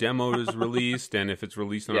the demo is released and if it's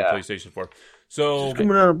released on PlayStation 4. So it's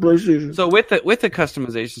coming out on PlayStation. So with the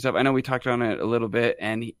customization stuff, I know we talked on it a little bit,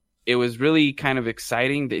 and it was really kind of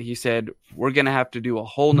exciting that he said we're going to have to do a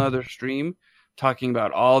whole nother stream talking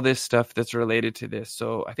about all this stuff that's related to this.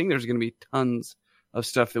 So I think there's going to be tons of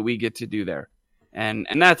stuff that we get to do there. And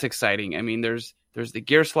that's exciting. I mean, there's the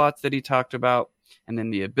gear slots that he talked about, and then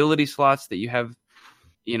the ability slots that you have,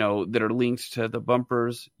 that are linked to the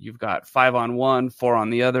bumpers. You've got 5 on one, 4 on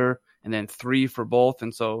the other, and then 3 for both.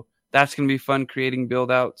 And so that's going to be fun creating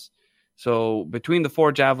build outs. So between the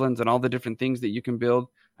 4 javelins and all the different things that you can build,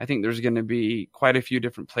 I think there's going to be quite a few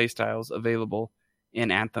different play styles available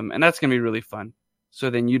in Anthem, and that's going to be really fun. So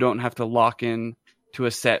then you don't have to lock in to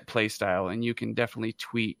a set play style, and you can definitely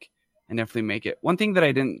tweak and definitely make it. One thing that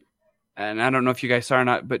I didn't, and I don't know if you guys saw or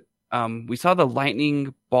not, but we saw the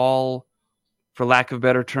lightning ball, for lack of a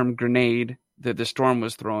better term, grenade that the Storm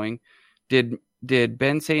was throwing. Did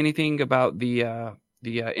Ben say anything about the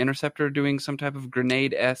Interceptor doing some type of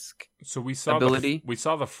grenade-esque ability? We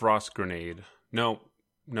saw the frost grenade. No,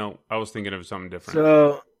 I was thinking of something different.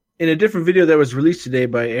 So, in a different video that was released today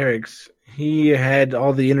by Eric's, he had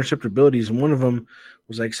all the Interceptor abilities, and one of them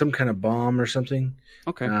was like some kind of bomb or something.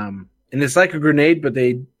 Okay. And it's like a grenade, but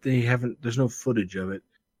they haven't. There's no footage of it,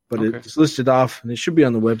 but it's listed off, and it should be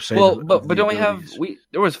on the website. Well, but don't we have?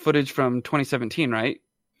 There was footage from 2017, right?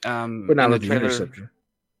 But not with the Interceptor.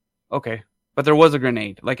 Okay, but there was a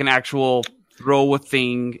grenade, like an actual throw a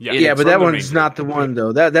thing. Yeah, but that one's not the one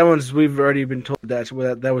though. That one's, we've already been told that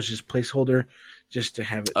was just placeholder, just to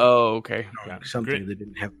have it. Oh, okay. Something that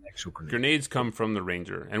didn't have an actual grenade. Grenades come from the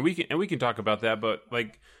Ranger, and we can talk about that. But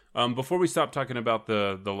like, before we stop talking about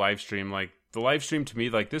the live stream, like the live stream to me,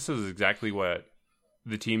 like this is exactly what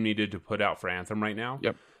the team needed to put out for Anthem right now.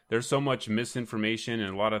 Yep. There's so much misinformation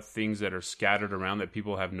and a lot of things that are scattered around that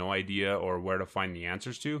people have no idea or where to find the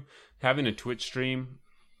answers to. Having a Twitch stream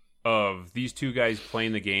of these two guys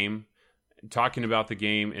playing the game, talking about the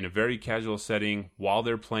game in a very casual setting while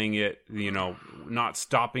they're playing it, not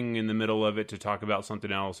stopping in the middle of it to talk about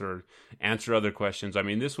something else or answer other questions. I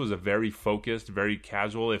mean, this was a very focused, very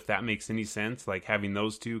casual, if that makes any sense, like having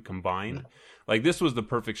those two combined. Like this was the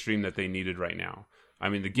perfect stream that they needed right now. I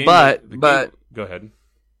mean, the game... Go ahead.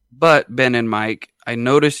 But, Ben and Mike, I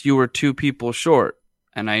noticed you were 2 people short,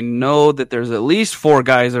 and I know that there's at least 4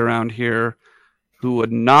 guys around here who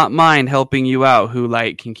would not mind helping you out, who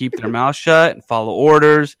can keep their mouth shut and follow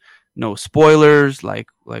orders, no spoilers. Like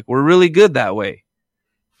we're really good that way.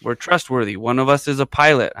 We're trustworthy. One of us is a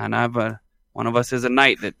pilot, and one of us is a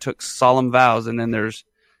knight that took solemn vows, and then there's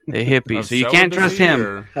a hippie. So you can't trust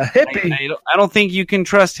him. A hippie? I don't think you can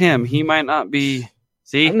trust him. He might not be.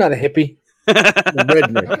 See, I'm not a hippie. I'm a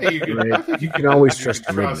redneck. You can always trust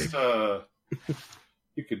a redneck.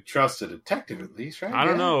 You could trust a detective at least, right? I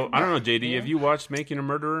don't know, JD. Have you watched Making a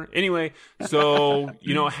Murderer? Anyway, so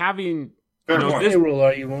having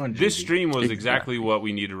this stream was exactly what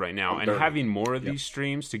we needed right now, and having more of these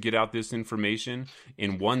streams to get out this information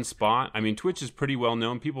in one spot. I mean, Twitch is pretty well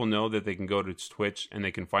known. People know that they can go to Twitch and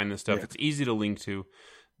they can find this stuff. Yeah. It's easy to link to.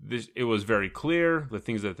 It was very clear. The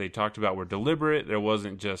things that they talked about were deliberate. There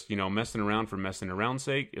wasn't just messing around for messing around's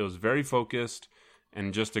sake. It was very focused.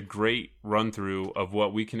 And just a great run through of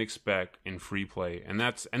what we can expect in free play, and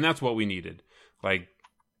that's what we needed. Like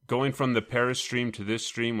going from the Paris stream to this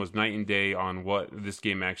stream was night and day on what this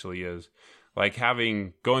game actually is. Like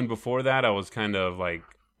going before that, I was kind of like,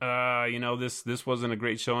 this wasn't a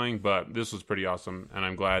great showing, but this was pretty awesome, and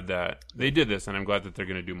I'm glad that they did this, and I'm glad that they're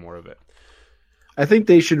going to do more of it. I think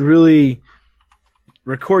they should really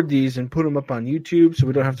record these and put them up on YouTube, so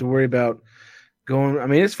we don't have to worry about. I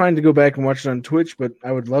mean, it's fine to go back and watch it on Twitch, but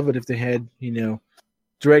I would love it if they had,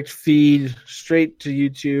 direct feed straight to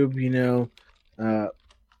YouTube,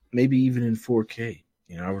 maybe even in 4K.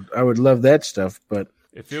 I would love that stuff, but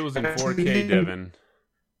if it was in 4K, Devin,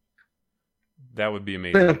 that would be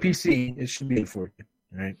amazing. On PC, it should be in 4K,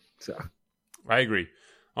 right? So I agree.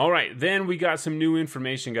 All right, then we got some new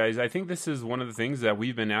information, guys. I think this is one of the things that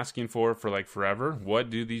we've been asking for like forever. What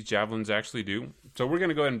do these javelins actually do? So we're going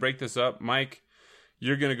to go ahead and break this up. Mike,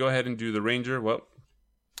 you're going to go ahead and do the Ranger. Well,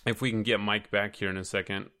 if we can get Mike back here in a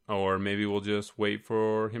second, or maybe we'll just wait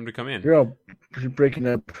for him to come in. You're breaking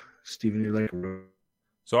up, Steven. You're like...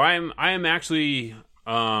 So I am actually,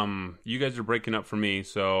 you guys are breaking up for me.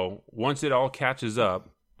 So once it all catches up,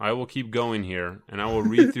 I will keep going here, and I will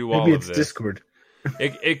read through all of this. Maybe it's Discord.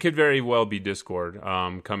 It could very well be Discord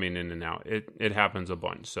coming in and out. It happens a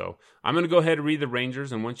bunch. So I'm going to go ahead and read the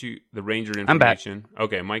Rangers, and once the Ranger information. I'm back.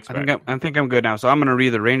 Okay, Mike's back. I think I'm good now. So I'm going to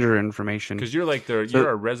read the Ranger information because you're you're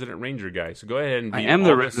a resident Ranger guy. So go ahead and I am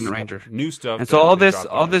the resident Ranger. New stuff. And so all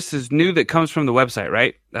this is new that comes from the website,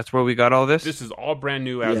 right? That's where we got all this. This is all brand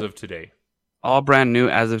new as of today. All brand new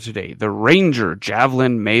as of today. The Ranger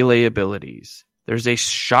Javelin melee abilities. There's a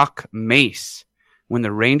shock mace. When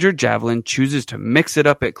the Ranger Javelin chooses to mix it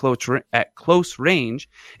up at close range,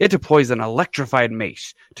 it deploys an electrified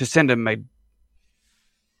mace to send a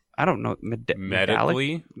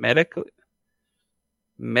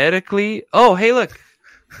medically. Oh, hey, look,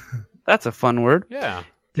 that's a fun word. Yeah.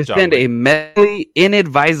 To send a medically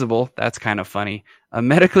inadvisable. That's kind of funny. A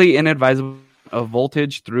medically inadvisable of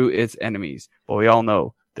voltage through its enemies. But we all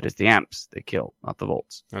know that it's the amps that kill, not the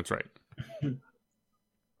volts. That's right.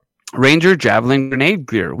 Ranger Javelin grenade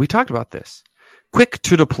gear. We talked about this. Quick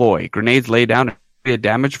to deploy. Grenades lay down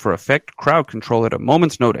damage for effect crowd control at a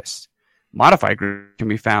moment's notice. Modified grenades can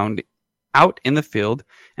be found out in the field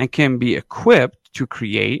and can be equipped to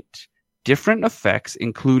create different effects,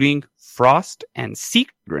 including frost and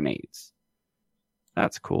seek grenades.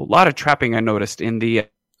 That's cool. A lot of trapping I noticed in the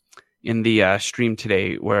stream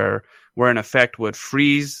today, where an effect would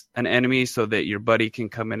freeze an enemy so that your buddy can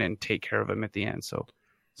come in and take care of him at the end.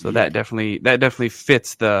 So that definitely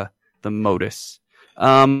fits the modus.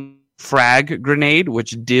 Frag grenade,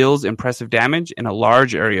 which deals impressive damage in a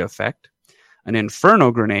large area effect. An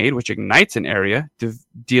inferno grenade, which ignites an area,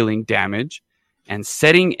 dealing damage and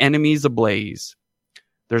setting enemies ablaze.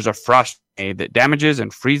 There's a frost grenade that damages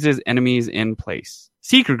and freezes enemies in place.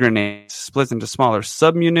 Seeker grenade splits into smaller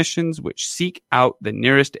sub-munitions, which seek out the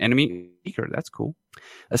nearest enemy. Seeker, that's cool.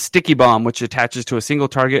 A sticky bomb, which attaches to a single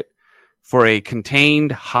target for a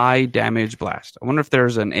contained high damage blast. I wonder if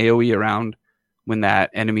there's an AoE around when that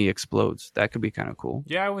enemy explodes. That could be kind of cool.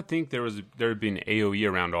 Yeah, I would think there'd be an AoE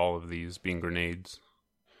around all of these being grenades.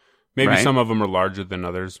 Maybe Right. some of them are larger than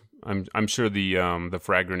others. I'm sure the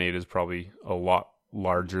frag grenade is probably a lot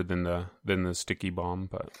larger than the sticky bomb,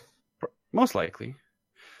 but Most likely.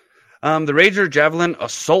 The Ranger Javelin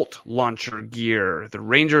Assault Launcher gear. The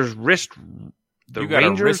Ranger's wrist. The You got a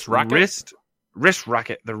Ranger's wrist rocket? wrist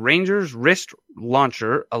rocket. The Ranger's wrist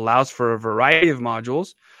launcher allows for a variety of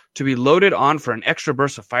modules to be loaded on for an extra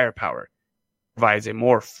burst of firepower. Provides a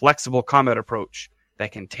more flexible combat approach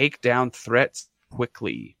that can take down threats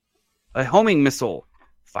quickly. A homing missile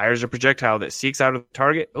fires a projectile that seeks out a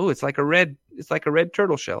target. Oh, it's like a red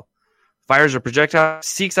turtle shell. Fires a projectile,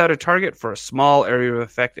 seeks out a target for a small area of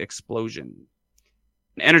effect explosion.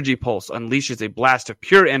 An energy pulse unleashes a blast of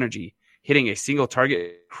pure energy, hitting a single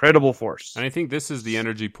target. Incredible force. and I think this is the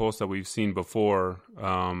energy pulse that we've seen before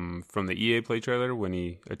from the EA Play trailer when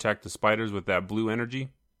he attacked the spiders with that blue energy.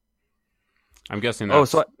 I'm guessing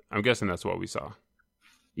that's what we saw.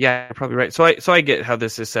 Yeah, you're probably right. So I get how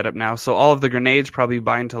this is set up now. So all of the grenades probably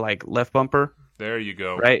bind to like left bumper, There you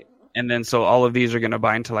go. right? And then so all of these are going to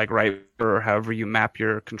bind to like right or however you map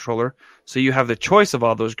your controller. So you have the choice of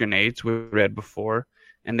all those grenades we read before,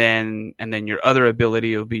 and then your other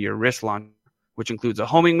ability will be your wrist launcher, which includes a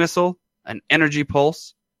homing missile, an energy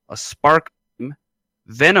pulse, a spark beam,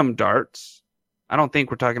 venom darts. I don't think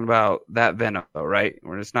we're talking about that venom though, right?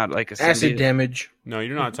 Where it's not like a Acid damage. No,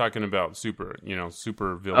 you're not talking about super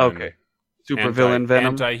villain. Okay. Super villain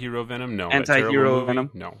venom. Anti-hero venom? No. Anti-hero that terrible movie? venom?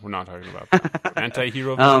 No, we're not talking about that.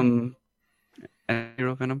 Anti-hero venom?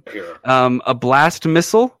 Anti-hero venom. Hero. A blast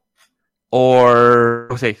missile,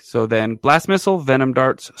 so then blast missile, venom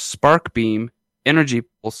darts, spark beam, energy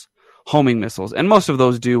pulse, homing missiles, and most of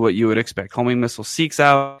those do what you would expect. Homing missile seeks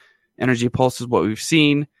out, energy pulse is what we've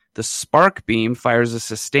seen. The spark beam fires a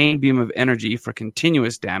sustained beam of energy for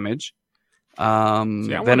continuous damage. See, I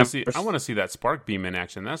want to see that spark beam in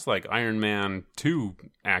action. That's like Iron Man 2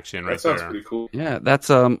 action right That sounds there. pretty cool. Yeah, that's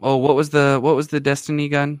what was the Destiny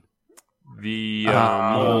gun? The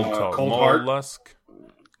Cold Heart? Mollusk.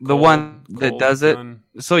 The one that does it. Gun,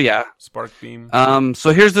 So yeah. spark beam.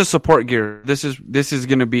 So here's the support gear. This is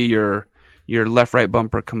going to be your left right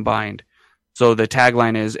bumper combined. So the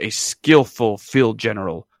tagline is a skillful field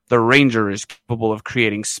general. The Ranger is capable of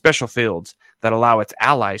creating special fields that allow its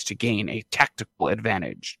allies to gain a tactical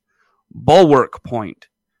advantage. Bulwark Point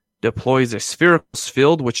deploys a spherical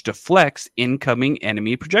field which deflects incoming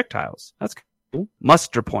enemy projectiles. That's cool.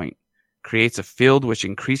 Muster Point creates a field which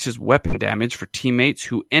increases weapon damage for teammates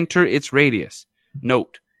who enter its radius.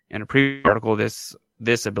 Note, in a previous article, this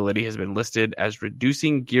ability has been listed as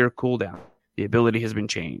reducing gear cooldown. The ability has been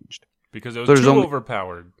changed. Because it was there's too only-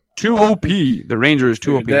 overpowered. Too OP. The Ranger is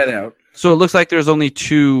too OP. Figured that out. So it looks like there's only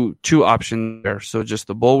two options there. So just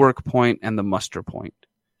the Bulwark Point and the Muster Point.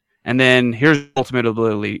 And then here's ultimate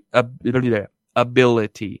ability, the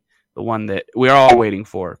one that we're all waiting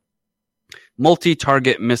for.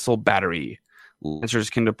 Multi-target missile battery. Lancers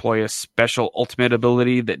can deploy a special ultimate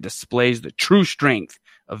ability that displays the true strength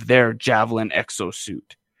of their Javelin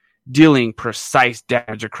exosuit. Dealing precise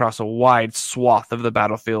damage across a wide swath of the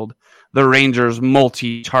battlefield, the Ranger's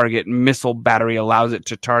multi-target missile battery allows it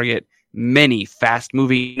to target many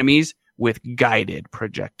fast-moving enemies with guided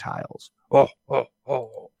projectiles. Oh.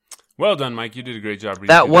 Well done, Mike. You did a great job. reading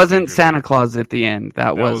That through wasn't feature. Santa Claus at the end.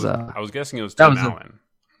 That was I was guessing it was that Tim was a- Allen.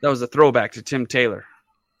 that was a throwback to Tim Taylor.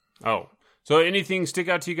 Oh. So anything stick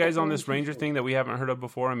out to you guys on this Ranger thing that we haven't heard of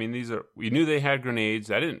before? I mean, we knew they had grenades.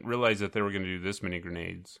 I didn't realize that they were going to do this many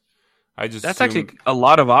grenades. That's assumed, actually a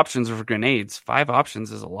lot of options for grenades. 5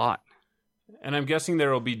 options is a lot. and I'm guessing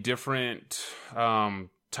there will be different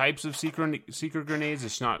types of seeker grenades.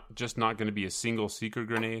 It's not going to be a single seeker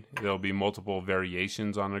grenade. There'll be multiple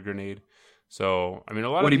variations on a grenade. So, I mean, a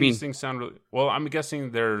lot What of do you these mean? things sound really well. I'm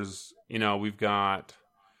guessing there's, we've got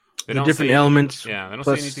they The don't different say- elements. Yeah, they don't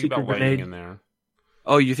plus say anything secret about lightning grenade. in there.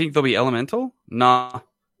 Oh, you think they'll be elemental? Nah,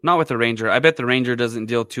 not with the Ranger. I bet the Ranger doesn't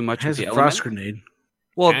deal too much It has with a the frost element. grenade.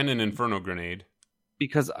 Well, And an inferno grenade.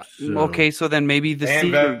 because So- okay, so then maybe the And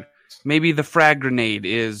seeker, maybe the frag grenade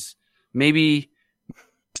is maybe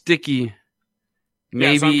sticky.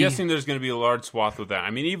 Maybe Yeah, so I'm guessing there's going to be a large swath with that.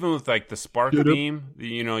 I mean, even with like the spark beam,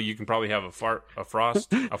 you can probably have a fart spark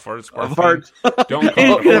fart. beam. Don't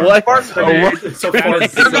call it a What? fart. It's so That funny.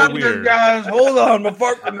 is so weird. guys. Hold on, my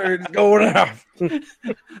fart grenade is going off.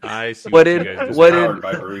 I see. What you did- guys just what did? Powered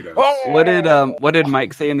by burritos. What did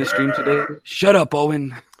Mike say in the stream today? Shut up,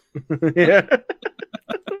 Owen. Yeah.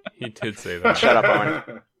 He did say that. Shut up,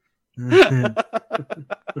 Owen.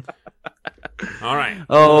 All right.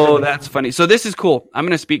 Oh, that's funny. So this is cool. I'm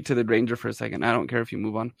going to speak to the Ranger for a second. I don't care if you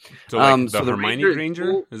move on. So like the so the Hermione Ranger is Ranger?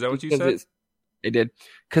 cool Is that what you because said? It did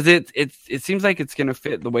because it seems like it's going to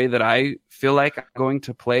fit the way that I feel like I'm going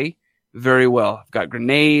to play very well. I've got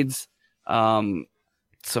grenades, some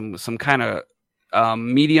kind of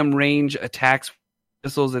medium range attacks,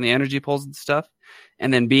 missiles, and the energy pulse and stuff,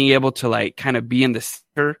 and then being able to like kind of be in the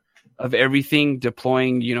center of everything,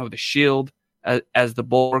 deploying the shield as the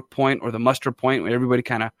bulwark point or the muster point where everybody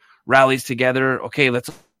kind of rallies together. Okay, let's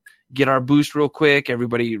get our boost real quick.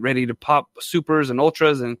 Everybody ready to pop supers and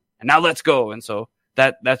ultras and now let's go. And so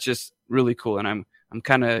that's just really cool. And I'm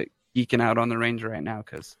kind of geeking out on the Ranger right now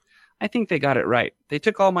because I think they got it right. They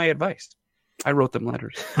took all my advice. I wrote them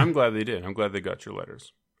letters. I'm glad they did. I'm glad they got your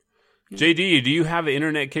letters. JD, do you have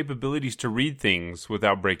internet capabilities to read things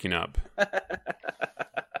without breaking up?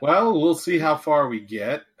 Well, we'll see how far we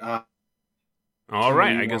get. All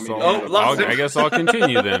right, I you guess want me to- I guess I'll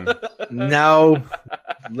continue then. Now,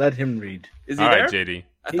 let him read. Is he All there? right, JD.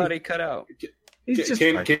 I thought he cut out. He's just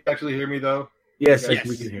Can fine. you actually hear me though? Yes, Okay.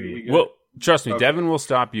 we can hear you. We good? Well, trust me, Okay. Devin will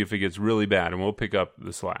stop you if it gets really bad, and we'll pick up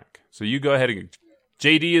the slack. So you go ahead and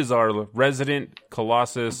JD is our resident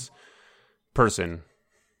Colossus person.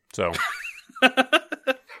 So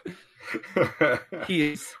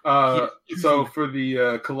He is. So for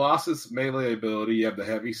the Colossus melee ability, you have the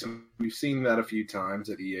heavy. So we've seen that a few times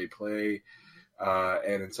at EA Play,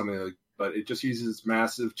 and in some of the. But it just uses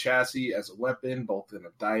massive chassis as a weapon, both in a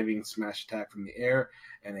diving smash attack from the air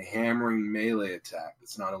and a hammering melee attack.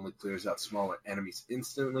 This not only clears out smaller enemies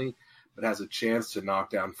instantly, but has a chance to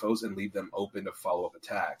knock down foes and leave them open to follow up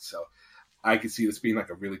attacks. So I could see this being like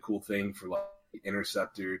a really cool thing for like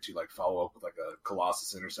Interceptor to like follow up with like a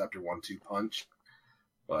Colossus Interceptor 1-2 punch.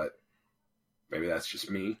 But maybe that's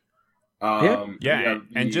just me. yeah, you have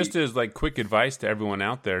and the- just as like quick advice to everyone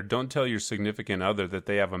out there, don't tell your significant other that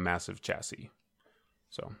they have a massive chassis.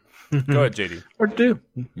 So go ahead, JD. Or do.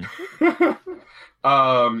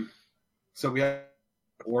 So we have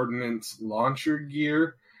ordnance launcher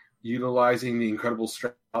gear. Utilizing the incredible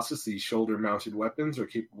strength process, these shoulder-mounted weapons are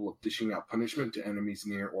capable of dishing out punishment to enemies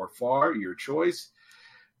near or far, your choice.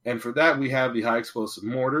 And for that, we have the high explosive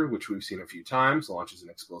mortar, which we've seen a few times, launches an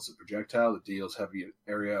explosive projectile that deals heavy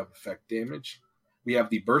area of effect damage. We have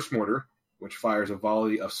the burst mortar, which fires a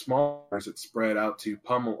volley of small mortars that spread out to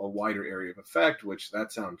pummel a wider area of effect, which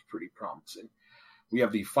that sounds pretty promising. We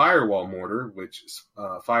have the firewall mortar, which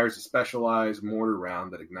fires a specialized mortar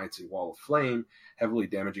round that ignites a wall of flame, heavily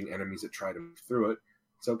damaging enemies that try to move through it.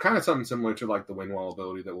 So kind of something similar to like the wind wall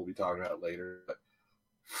ability that we'll be talking about later. But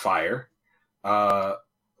fire.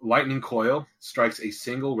 Lightning coil strikes a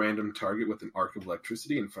single random target with an arc of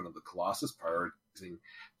electricity in front of the Colossus, prioritizing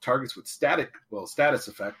targets with status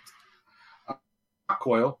effect. Hot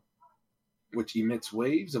coil, which emits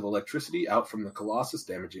waves of electricity out from the Colossus,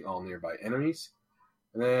 damaging all nearby enemies.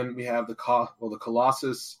 And then we have the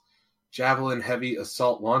Colossus Javelin Heavy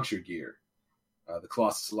Assault Launcher gear. The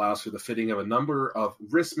Colossus allows for the fitting of a number of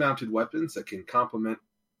wrist-mounted weapons that can complement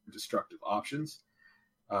destructive options.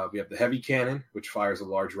 We have the Heavy Cannon, which fires a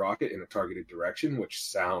large rocket in a targeted direction, which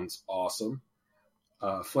sounds awesome.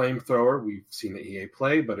 Flamethrower, we've seen at EA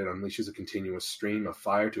Play, but it unleashes a continuous stream of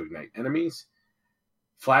fire to ignite enemies.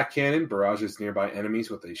 Flat cannon barrages nearby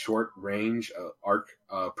enemies with a short range arc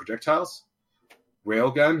projectiles.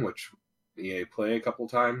 Railgun, which EA play a couple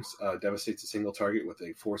times, devastates a single target with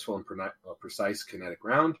a forceful and precise kinetic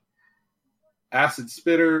round. Acid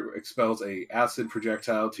Spitter expels a acid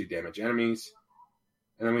projectile to damage enemies.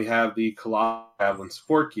 And then we have the Colossus Javelin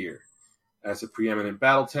support gear. As a preeminent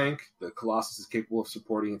battle tank, the Colossus is capable of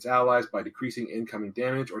supporting its allies by decreasing incoming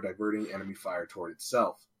damage or diverting enemy fire toward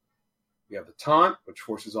itself. We have the Taunt, which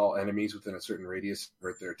forces all enemies within a certain radius to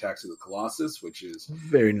avert their attacks of the Colossus, which is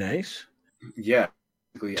very nice. Yeah,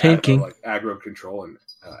 basically tanking, like aggro control and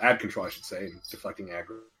ad control, I should say, and deflecting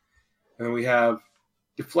aggro. And then we have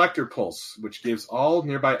Deflector Pulse, which gives all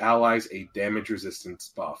nearby allies a damage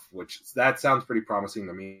resistance buff, which that sounds pretty promising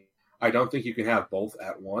to me. I don't think you can have both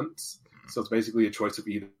at once, so it's basically a choice of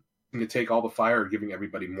either to take all the fire or giving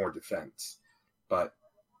everybody more defense. But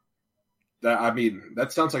that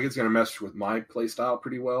sounds like it's going to mesh with my playstyle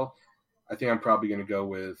pretty well. I think I'm probably going to go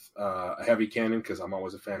with a heavy cannon because I'm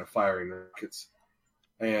always a fan of firing rockets.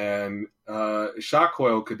 And Shock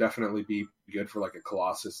Coil could definitely be good for like a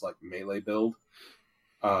Colossus like melee build.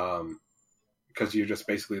 Because you're just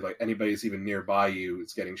basically like anybody's even nearby you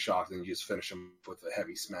is getting shocked and you just finish them with a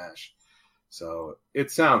heavy smash. So it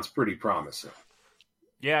sounds pretty promising.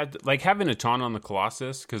 Yeah, like having a taunt on the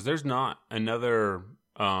Colossus, because there's not another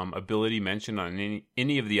ability mentioned on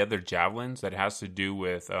any of the other javelins that has to do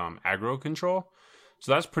with aggro control.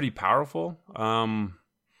 So that's pretty powerful.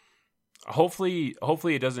 Hopefully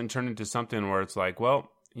it doesn't turn into something where it's like,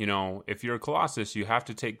 well, you know, if you're a Colossus, you have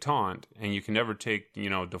to take Taunt, and you can never take, you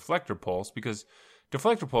know, Deflector Pulse, because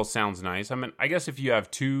Deflector Pulse sounds nice. I mean, I guess if you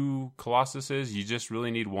have two Colossuses, you just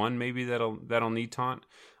really need one maybe that'll need Taunt.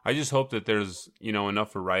 I just hope that there's, you know,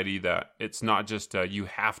 enough variety that it's not just you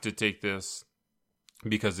have to take this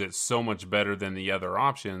because it's so much better than the other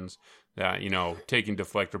options that, you know, taking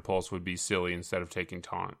Deflector Pulse would be silly instead of taking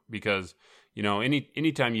Taunt. Because, you know,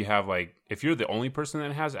 anytime you have, like, if you're the only person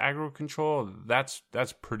that has aggro control, that's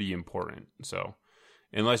pretty important. So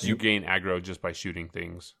unless you gain aggro just by shooting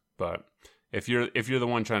things, but if you're the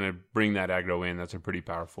one trying to bring that aggro in, that's a pretty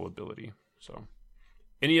powerful ability. So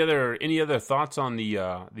any other thoughts on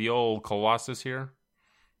the old Colossus here?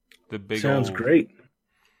 The big sounds great.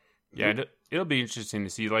 Yeah, it'll be interesting to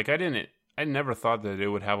see. Like I never thought that it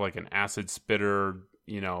would have like an acid spitter,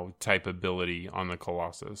 you know, type ability on the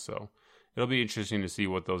Colossus. So it'll be interesting to see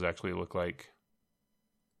what those actually look like.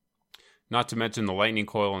 Not to mention the lightning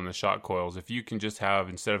coil and the shock coils. If you can just have,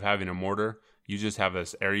 instead of having a mortar, you just have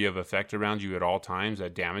this area of effect around you at all times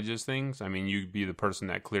that damages things. I mean, you'd be the person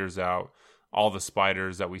that clears out all the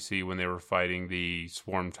spiders that we see when they were fighting the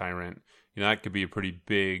Swarm Tyrant. You know, that could be a pretty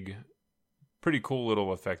cool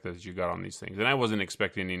little effect that you got on these things. And I wasn't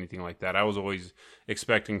expecting anything like that. I was always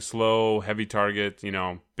expecting slow, heavy targets, you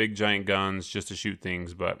know, big giant guns just to shoot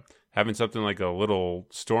things. But having something like a little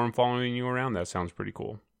storm following you around, that sounds pretty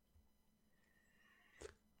cool.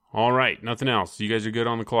 All right, nothing else. You guys are good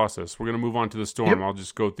on the Colossus. We're going to move on to the Storm. Yep. I'll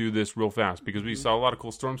just go through this real fast because we saw a lot of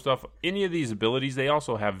cool Storm stuff. Any of these abilities, they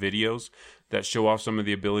also have videos that show off some of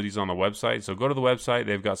the abilities on the website. So go to the website.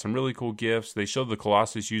 They've got some really cool GIFs. They showed the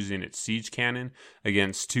Colossus using its siege cannon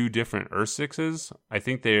against two different Ursixes. I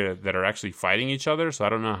think that are actually fighting each other, so I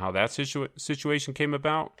don't know how that situation came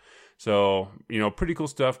about. So, you know, pretty cool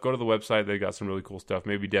stuff. Go to the website. They got some really cool stuff.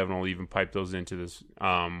 Maybe Devin will even pipe those into this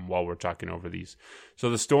while we're talking over these. So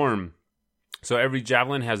the Storm. So every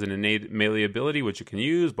javelin has an innate melee ability which it can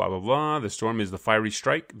use, blah, blah, blah. The Storm is the Fiery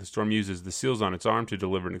Strike. The Storm uses the seals on its arm to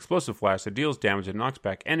deliver an explosive flash that deals damage and knocks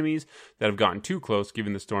back enemies that have gotten too close,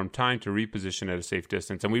 giving the Storm time to reposition at a safe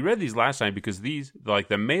distance. And we read these last time because these, like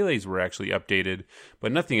the melees were actually updated,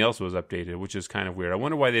 but nothing else was updated, which is kind of weird. I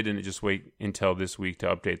wonder why they didn't just wait until this week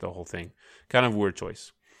to update the whole thing. Kind of weird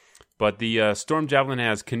choice. But the Storm Javelin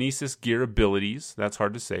has Kinesis gear abilities. That's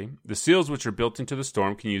hard to say. The seals, which are built into the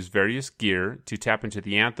Storm, can use various gear to tap into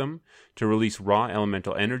the Anthem to release raw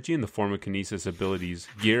elemental energy in the form of Kinesis abilities.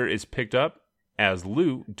 Gear is picked up as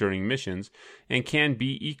loot during missions and can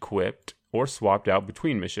be equipped or swapped out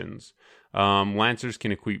between missions. Lancers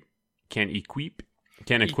can equip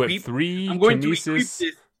 3 Kinesis.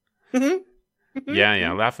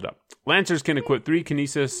 Yeah, laugh it up. Lancers can equip 3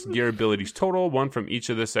 Kinesis gear abilities total, 1 from each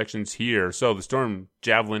of the sections here. So the Storm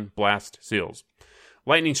Javelin, Blast, Seals.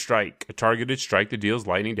 Lightning Strike, a targeted strike that deals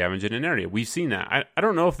lightning damage in an area. We've seen that. I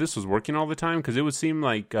don't know if this was working all the time because it would seem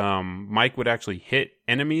like Mike would actually hit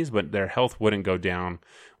enemies, but their health wouldn't go down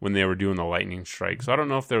when they were doing the Lightning Strike. So I don't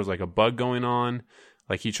know if there was like a bug going on.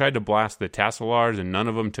 Like he tried to blast the Tasselars and none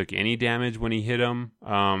of them took any damage when he hit them.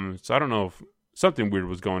 So I don't know if something weird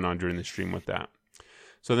was going on during the stream with that.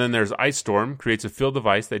 So then there's Ice Storm, creates a field of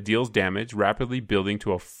ice that deals damage, rapidly building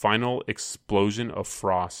to a final explosion of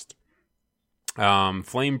frost.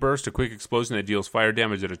 Flame Burst, a quick explosion that deals fire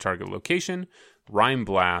damage at a target location. Rime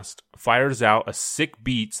Blast, fires out a sick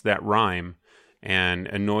beats that rhyme and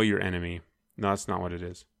annoy your enemy. No, that's not what it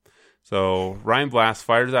is. So Rime Blast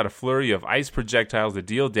fires out a flurry of ice projectiles that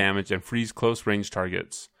deal damage and freeze close range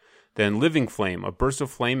targets. Then Living Flame, a burst of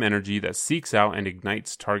flame energy that seeks out and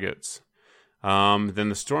ignites targets. Then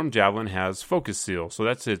the Storm Javelin has Focus Seal. So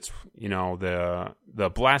that's its, the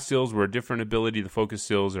Blast Seals were a different ability. The Focus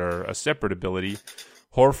Seals are a separate ability.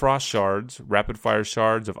 Hoarfrost Shards, rapid fire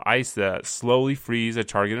shards of ice that slowly freeze a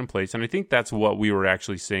target in place. And I think that's what we were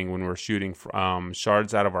actually seeing when we were shooting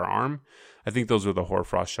shards out of our arm. I think those were the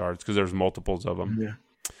Hoarfrost Shards because there's multiples of them. Yeah.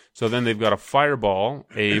 So then they've got a Fireball,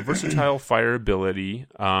 a versatile fire ability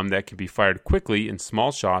that can be fired quickly in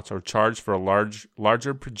small shots or charged for a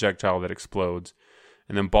larger projectile that explodes.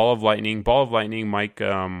 And then Ball of Lightning. Ball of Lightning, Mike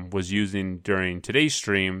was using during today's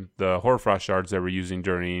stream, the Hoarfrost Shards that we're using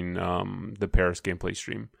during the Paris gameplay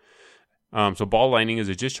stream. So Ball of Lightning is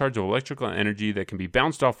a discharge of electrical energy that can be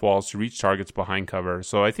bounced off walls to reach targets behind cover.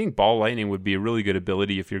 So I think Ball of Lightning would be a really good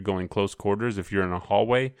ability if you're going close quarters, if you're in a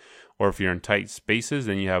hallway, or if you're in tight spaces,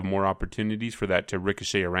 then you have more opportunities for that to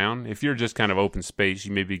ricochet around. If you're just kind of open space,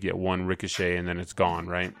 you maybe get one ricochet and then it's gone,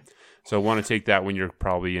 right? So I want to take that when you're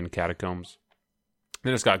probably in catacombs.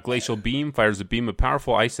 Then it's got Glacial Beam, fires a beam of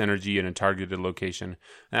powerful ice energy in a targeted location.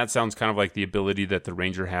 And that sounds kind of like the ability that the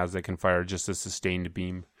Ranger has that can fire just a sustained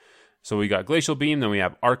beam. So we got Glacial Beam, then we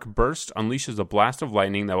have Arc Burst, unleashes a blast of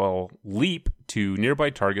lightning that will leap to nearby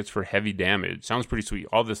targets for heavy damage. Sounds pretty sweet.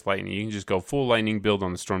 All this lightning. You can just go full lightning build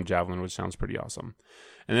on the Storm Javelin, which sounds pretty awesome.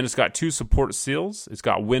 And then it's got 2 support seals. It's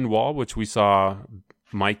got Wind Wall, which we saw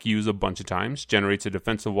Mike use a bunch of times. Generates a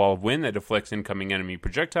defensive wall of wind that deflects incoming enemy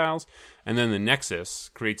projectiles. And then the Nexus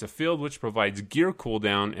creates a field which provides gear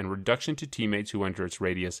cooldown and reduction to teammates who enter its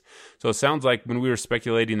radius. So it sounds like when we were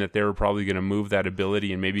speculating that they were probably going to move that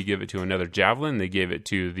ability and maybe give it to another Javelin, they gave it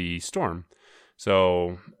to the Storm.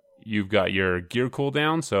 So you've got your gear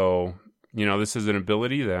cooldown. So, this is an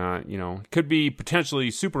ability that, could be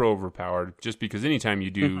potentially super overpowered just because anytime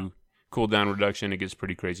you do cooldown reduction, it gets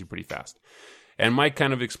pretty crazy pretty fast. And Mike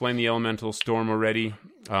kind of explained the Elemental Storm already.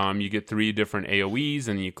 You get 3 different AoEs,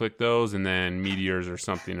 and you click those, and then meteors or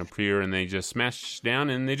something appear, and they just smash down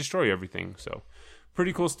and they destroy everything. So,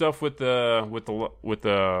 pretty cool stuff with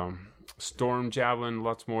the Storm Javelin.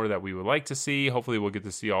 Lots more that we would like to see. Hopefully, we'll get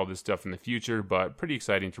to see all this stuff in the future, but pretty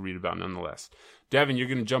exciting to read about nonetheless. Devin, you're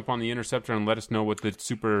going to jump on the Interceptor and let us know what the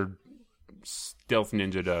Super Stealth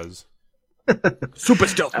Ninja does. Super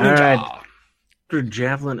Stealth Ninja.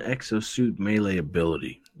 Javelin Exosuit melee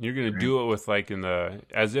ability. You're gonna do it with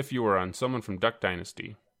as if you were on someone from Duck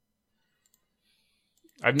Dynasty.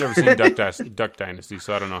 I've never seen Duck Dynasty,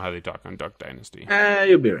 so I don't know how they talk on Duck Dynasty.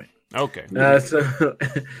 You'll be right. Okay. So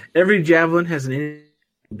every Javelin has an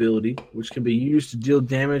ability which can be used to deal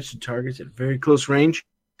damage to targets at very close range.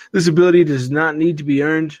 This ability does not need to be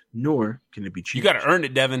earned, nor can it be changed. You got to earn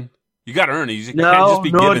it, Devin. You got to earn it. You can't just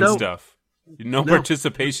be given stuff. No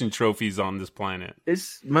participation trophies on this planet.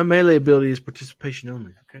 My melee ability is participation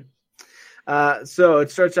only. Okay. So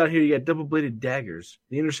it starts out here. You got double-bladed daggers.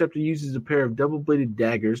 The Interceptor uses a pair of double-bladed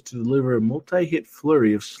daggers to deliver a multi-hit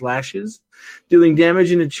flurry of slashes, dealing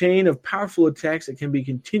damage in a chain of powerful attacks that can be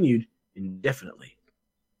continued indefinitely.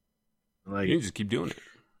 You can just keep doing it.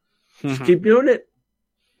 Just keep doing it.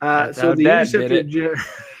 So the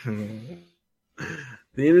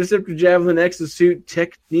Interceptor Javelin Exosuit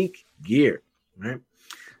Technique Gear. Right.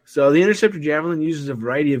 So the Interceptor Javelin uses a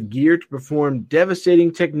variety of gear to perform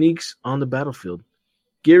devastating techniques on the battlefield.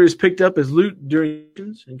 Gear is picked up as loot during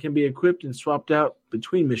missions and can be equipped and swapped out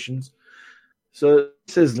between missions. So it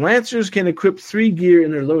says Lancers can equip 3 gear in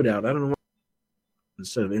their loadout. I don't know why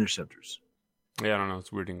instead of Interceptors. Yeah, I don't know.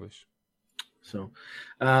 It's weird English. So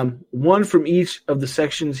 1 from each of the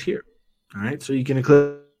sections here. All right. So you can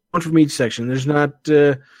equip 1 from each section. There's not,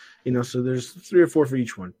 so there's 3 or 4 for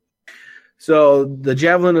each one. So the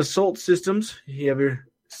Javelin Assault Systems, you have your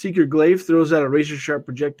Seeker Glaive, throws out a razor-sharp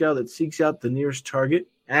projectile that seeks out the nearest target.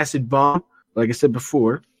 Acid Bomb, like I said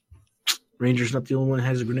before, Ranger's not the only one that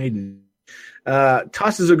has a grenade in it.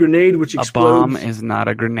 Tosses a grenade which explodes. A bomb is not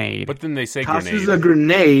a grenade. But then they say tosses a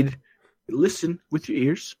grenade. Listen with your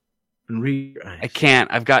ears and read your eyes. I can't.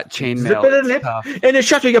 I've got chainmail. And then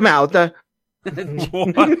shut your mouth. What?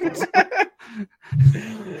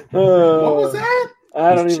 What was that?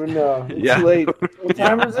 I don't even know. It's late. What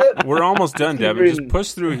time is it? We're almost done, Devin. Just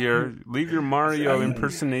push through here. Leave your Mario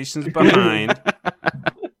impersonations behind.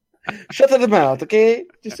 Shut the mouth, okay?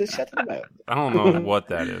 Just shut the mouth. I don't know what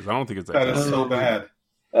that is. I don't think it's That that. is so bad.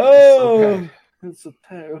 Oh, that's so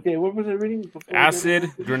tired. Okay, what was I reading? Before Acid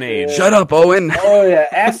grenade. Yeah. Shut up, Owen. Oh yeah,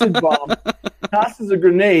 acid bomb. Tosses a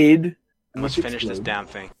grenade. Let's finish this damn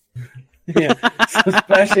thing. Yeah, so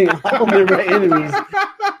splashing all nearby enemies.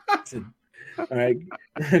 All right,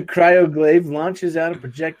 Cryoglaive launches out a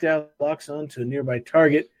projectile, locks onto a nearby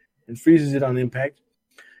target, and freezes it on impact.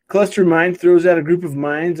 Cluster Mine throws out a group of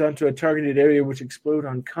mines onto a targeted area, which explode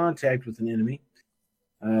on contact with an enemy.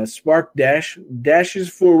 Spark Dash dashes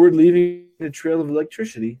forward, leaving a trail of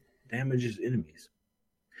electricity, damages enemies.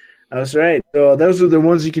 That's right. So those are the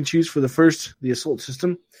ones you can choose for the assault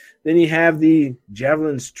system. Then you have the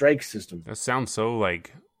Javelin Strike system. That sounds so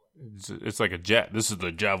like it's like a jet. This is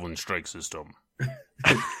the Javelin Strike system.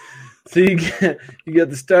 So you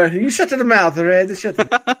got the Star. You shut the mouth, all right? Shut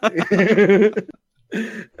the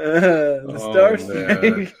Star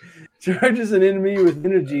Strike charges an enemy with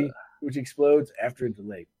energy, which explodes after a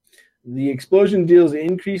delay. The explosion deals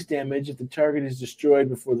increased damage if the target is destroyed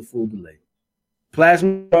before the full delay.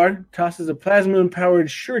 Plasma Guard tosses a plasma-empowered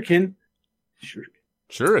shuriken. Shuriken.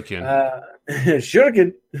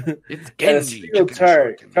 Shuriken. It's At a Genji. single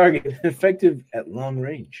target, effective at long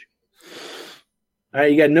range. All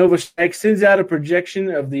right, you got Nova Strike sends out a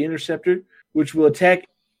projection of the interceptor, which will attack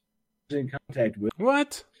in contact with.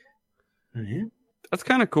 What? Yeah. That's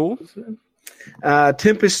kind of cool.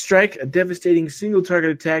 Tempest Strike, a devastating single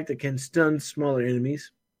target attack that can stun smaller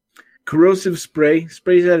enemies. Corrosive Spray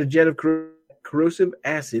sprays out a jet of corrosive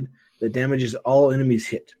acid that damages all enemies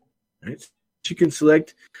hit. All right. You can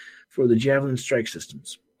select for the Javelin Strike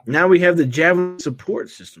systems. Now we have the Javelin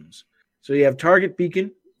Support systems. So you have Target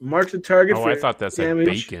Beacon, mark the target for I thought that said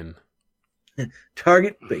damage. bacon.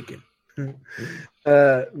 Target Bacon.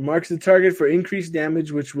 Marks the target for increased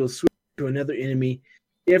damage, which will switch to another enemy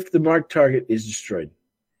if the marked target is destroyed.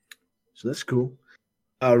 So that's cool.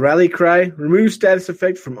 Rally Cry, remove status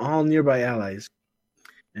effect from all nearby allies.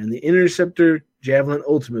 And the Interceptor Javelin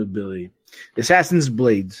Ultimate ability, Assassin's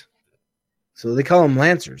Blades. So they call them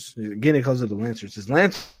Lancers. Again, it calls it the Lancers. It says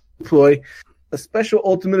Lancers deploy a special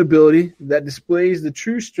ultimate ability that displays the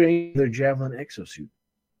true strength of their Javelin exosuit.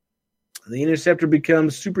 The Interceptor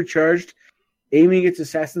becomes supercharged, aiming its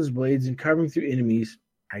Assassin's Blades and carving through enemies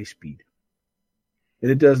high speed.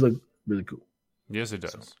 And it does look really cool. Yes, it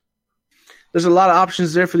does. So, there's a lot of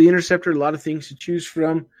options there for the Interceptor, a lot of things to choose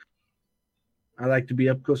from. I like to be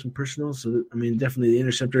up close and personal, so definitely the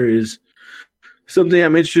Interceptor is something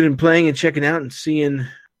I'm interested in playing and checking out and seeing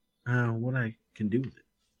what I can do with it.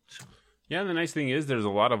 So. Yeah, the nice thing is there's a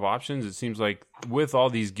lot of options. It seems like with all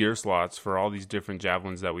these gear slots for all these different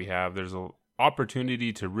javelins that we have, there's an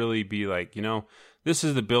opportunity to really be like, this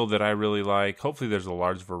is the build that I really like. Hopefully there's a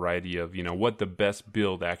large variety of, what the best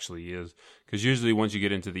build actually is. Because usually once you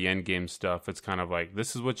get into the end game stuff, it's kind of like,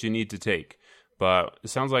 this is what you need to take. But it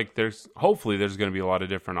sounds like hopefully there's going to be a lot of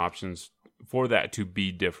different options for that to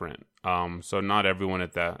be different. So not everyone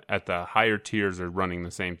at the higher tiers are running the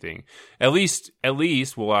same thing. At least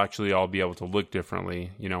we'll actually all be able to look differently.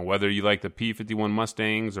 Whether you like the P-51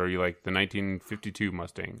 Mustangs or you like the 1952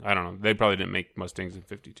 Mustang. I don't know. They probably didn't make Mustangs in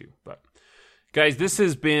 52, but. Guys, this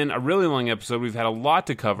has been a really long episode. We've had a lot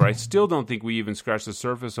to cover. I still don't think we even scratched the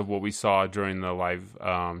surface of what we saw during the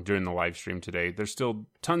live stream today. There's still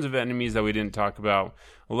tons of enemies that we didn't talk about.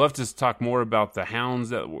 We'll love to talk more about the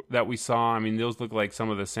hounds that we saw. Those look like some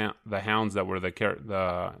of the hounds that were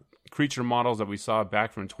the creature models that we saw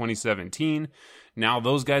back from 2017. Now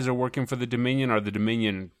those guys are working for the Dominion. Are the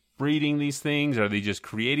Dominion breeding these things? Are they just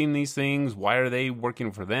creating these things? Why are they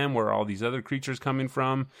working for them? Where are all these other creatures coming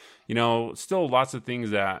from? Still lots of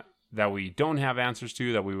things that we don't have answers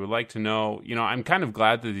to that we would like to know. I'm kind of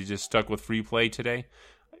glad that they just stuck with free play today.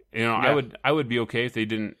 Yeah. I would be okay if they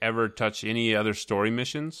didn't ever touch any other story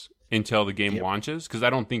missions until the game launches, because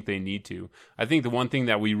I don't think they need to. I think the one thing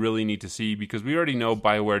that we really need to see, because we already know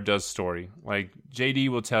BioWare does story. Like JD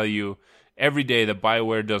will tell you every day that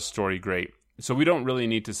BioWare does story great. So we don't really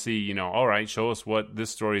need to see, all right, show us what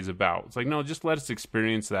this story is about. It's like, no, just let us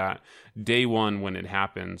experience that day one when it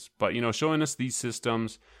happens. But, showing us these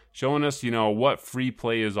systems, showing us, what free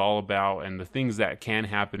play is all about and the things that can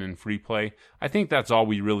happen in free play. I think that's all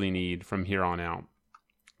we really need from here on out.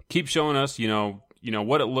 Keep showing us,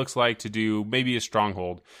 what it looks like to do maybe a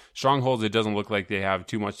Stronghold. Strongholds, it doesn't look like they have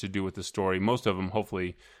too much to do with the story. Most of them,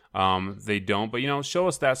 hopefully, they don't, but show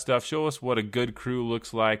us that stuff. Show us what a good crew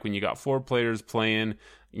looks like when you got 4 players playing.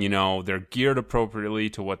 They're geared appropriately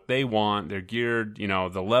to what they want. They're geared,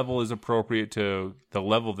 the level is appropriate to the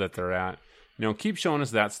level that they're at. Keep showing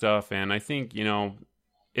us that stuff, and I think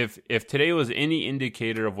if today was any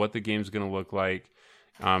indicator of what the game's going to look like,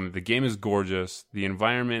 the game is gorgeous. The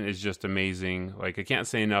environment is just amazing. Like, I can't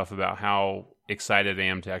say enough about how excited I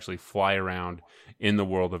am to actually fly around in the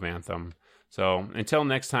world of Anthem. So until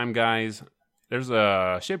next time, guys, there's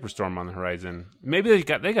a Shaper Storm on the horizon. Maybe they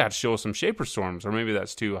got to show us some Shaper Storms, or maybe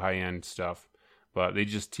that's too high end stuff. But they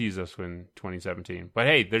just tease us in 2017. But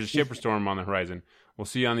hey, there's a Shaper Storm on the horizon. We'll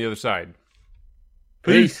see you on the other side.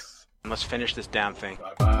 Peace. Let's finish this damn thing.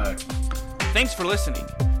 Bye. Thanks for listening.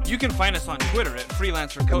 You can find us on Twitter at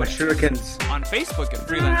Freelancer My Codex, shurikens. on Facebook at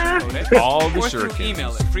Freelancer Codex, All the or through shurikens. email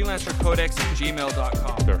at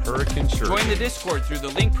freelancercodex@gmail.com. The Hurricane Shirt. Join the Discord through the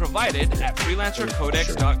link provided at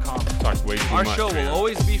freelancercodex.com. Talked way too Our much, show man. will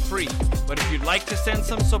always be free, but if you'd like to send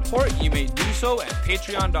some support, you may do so at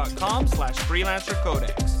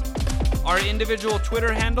patreon.com/freelancercodex. Our individual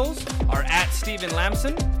Twitter handles are at Stephen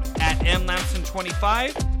Lamson, at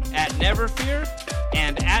mlamson25, at Neverfear,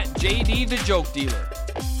 and at JD the Joke Dealer.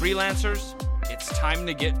 Freelancers, it's time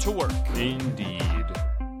to get to work. Indeed.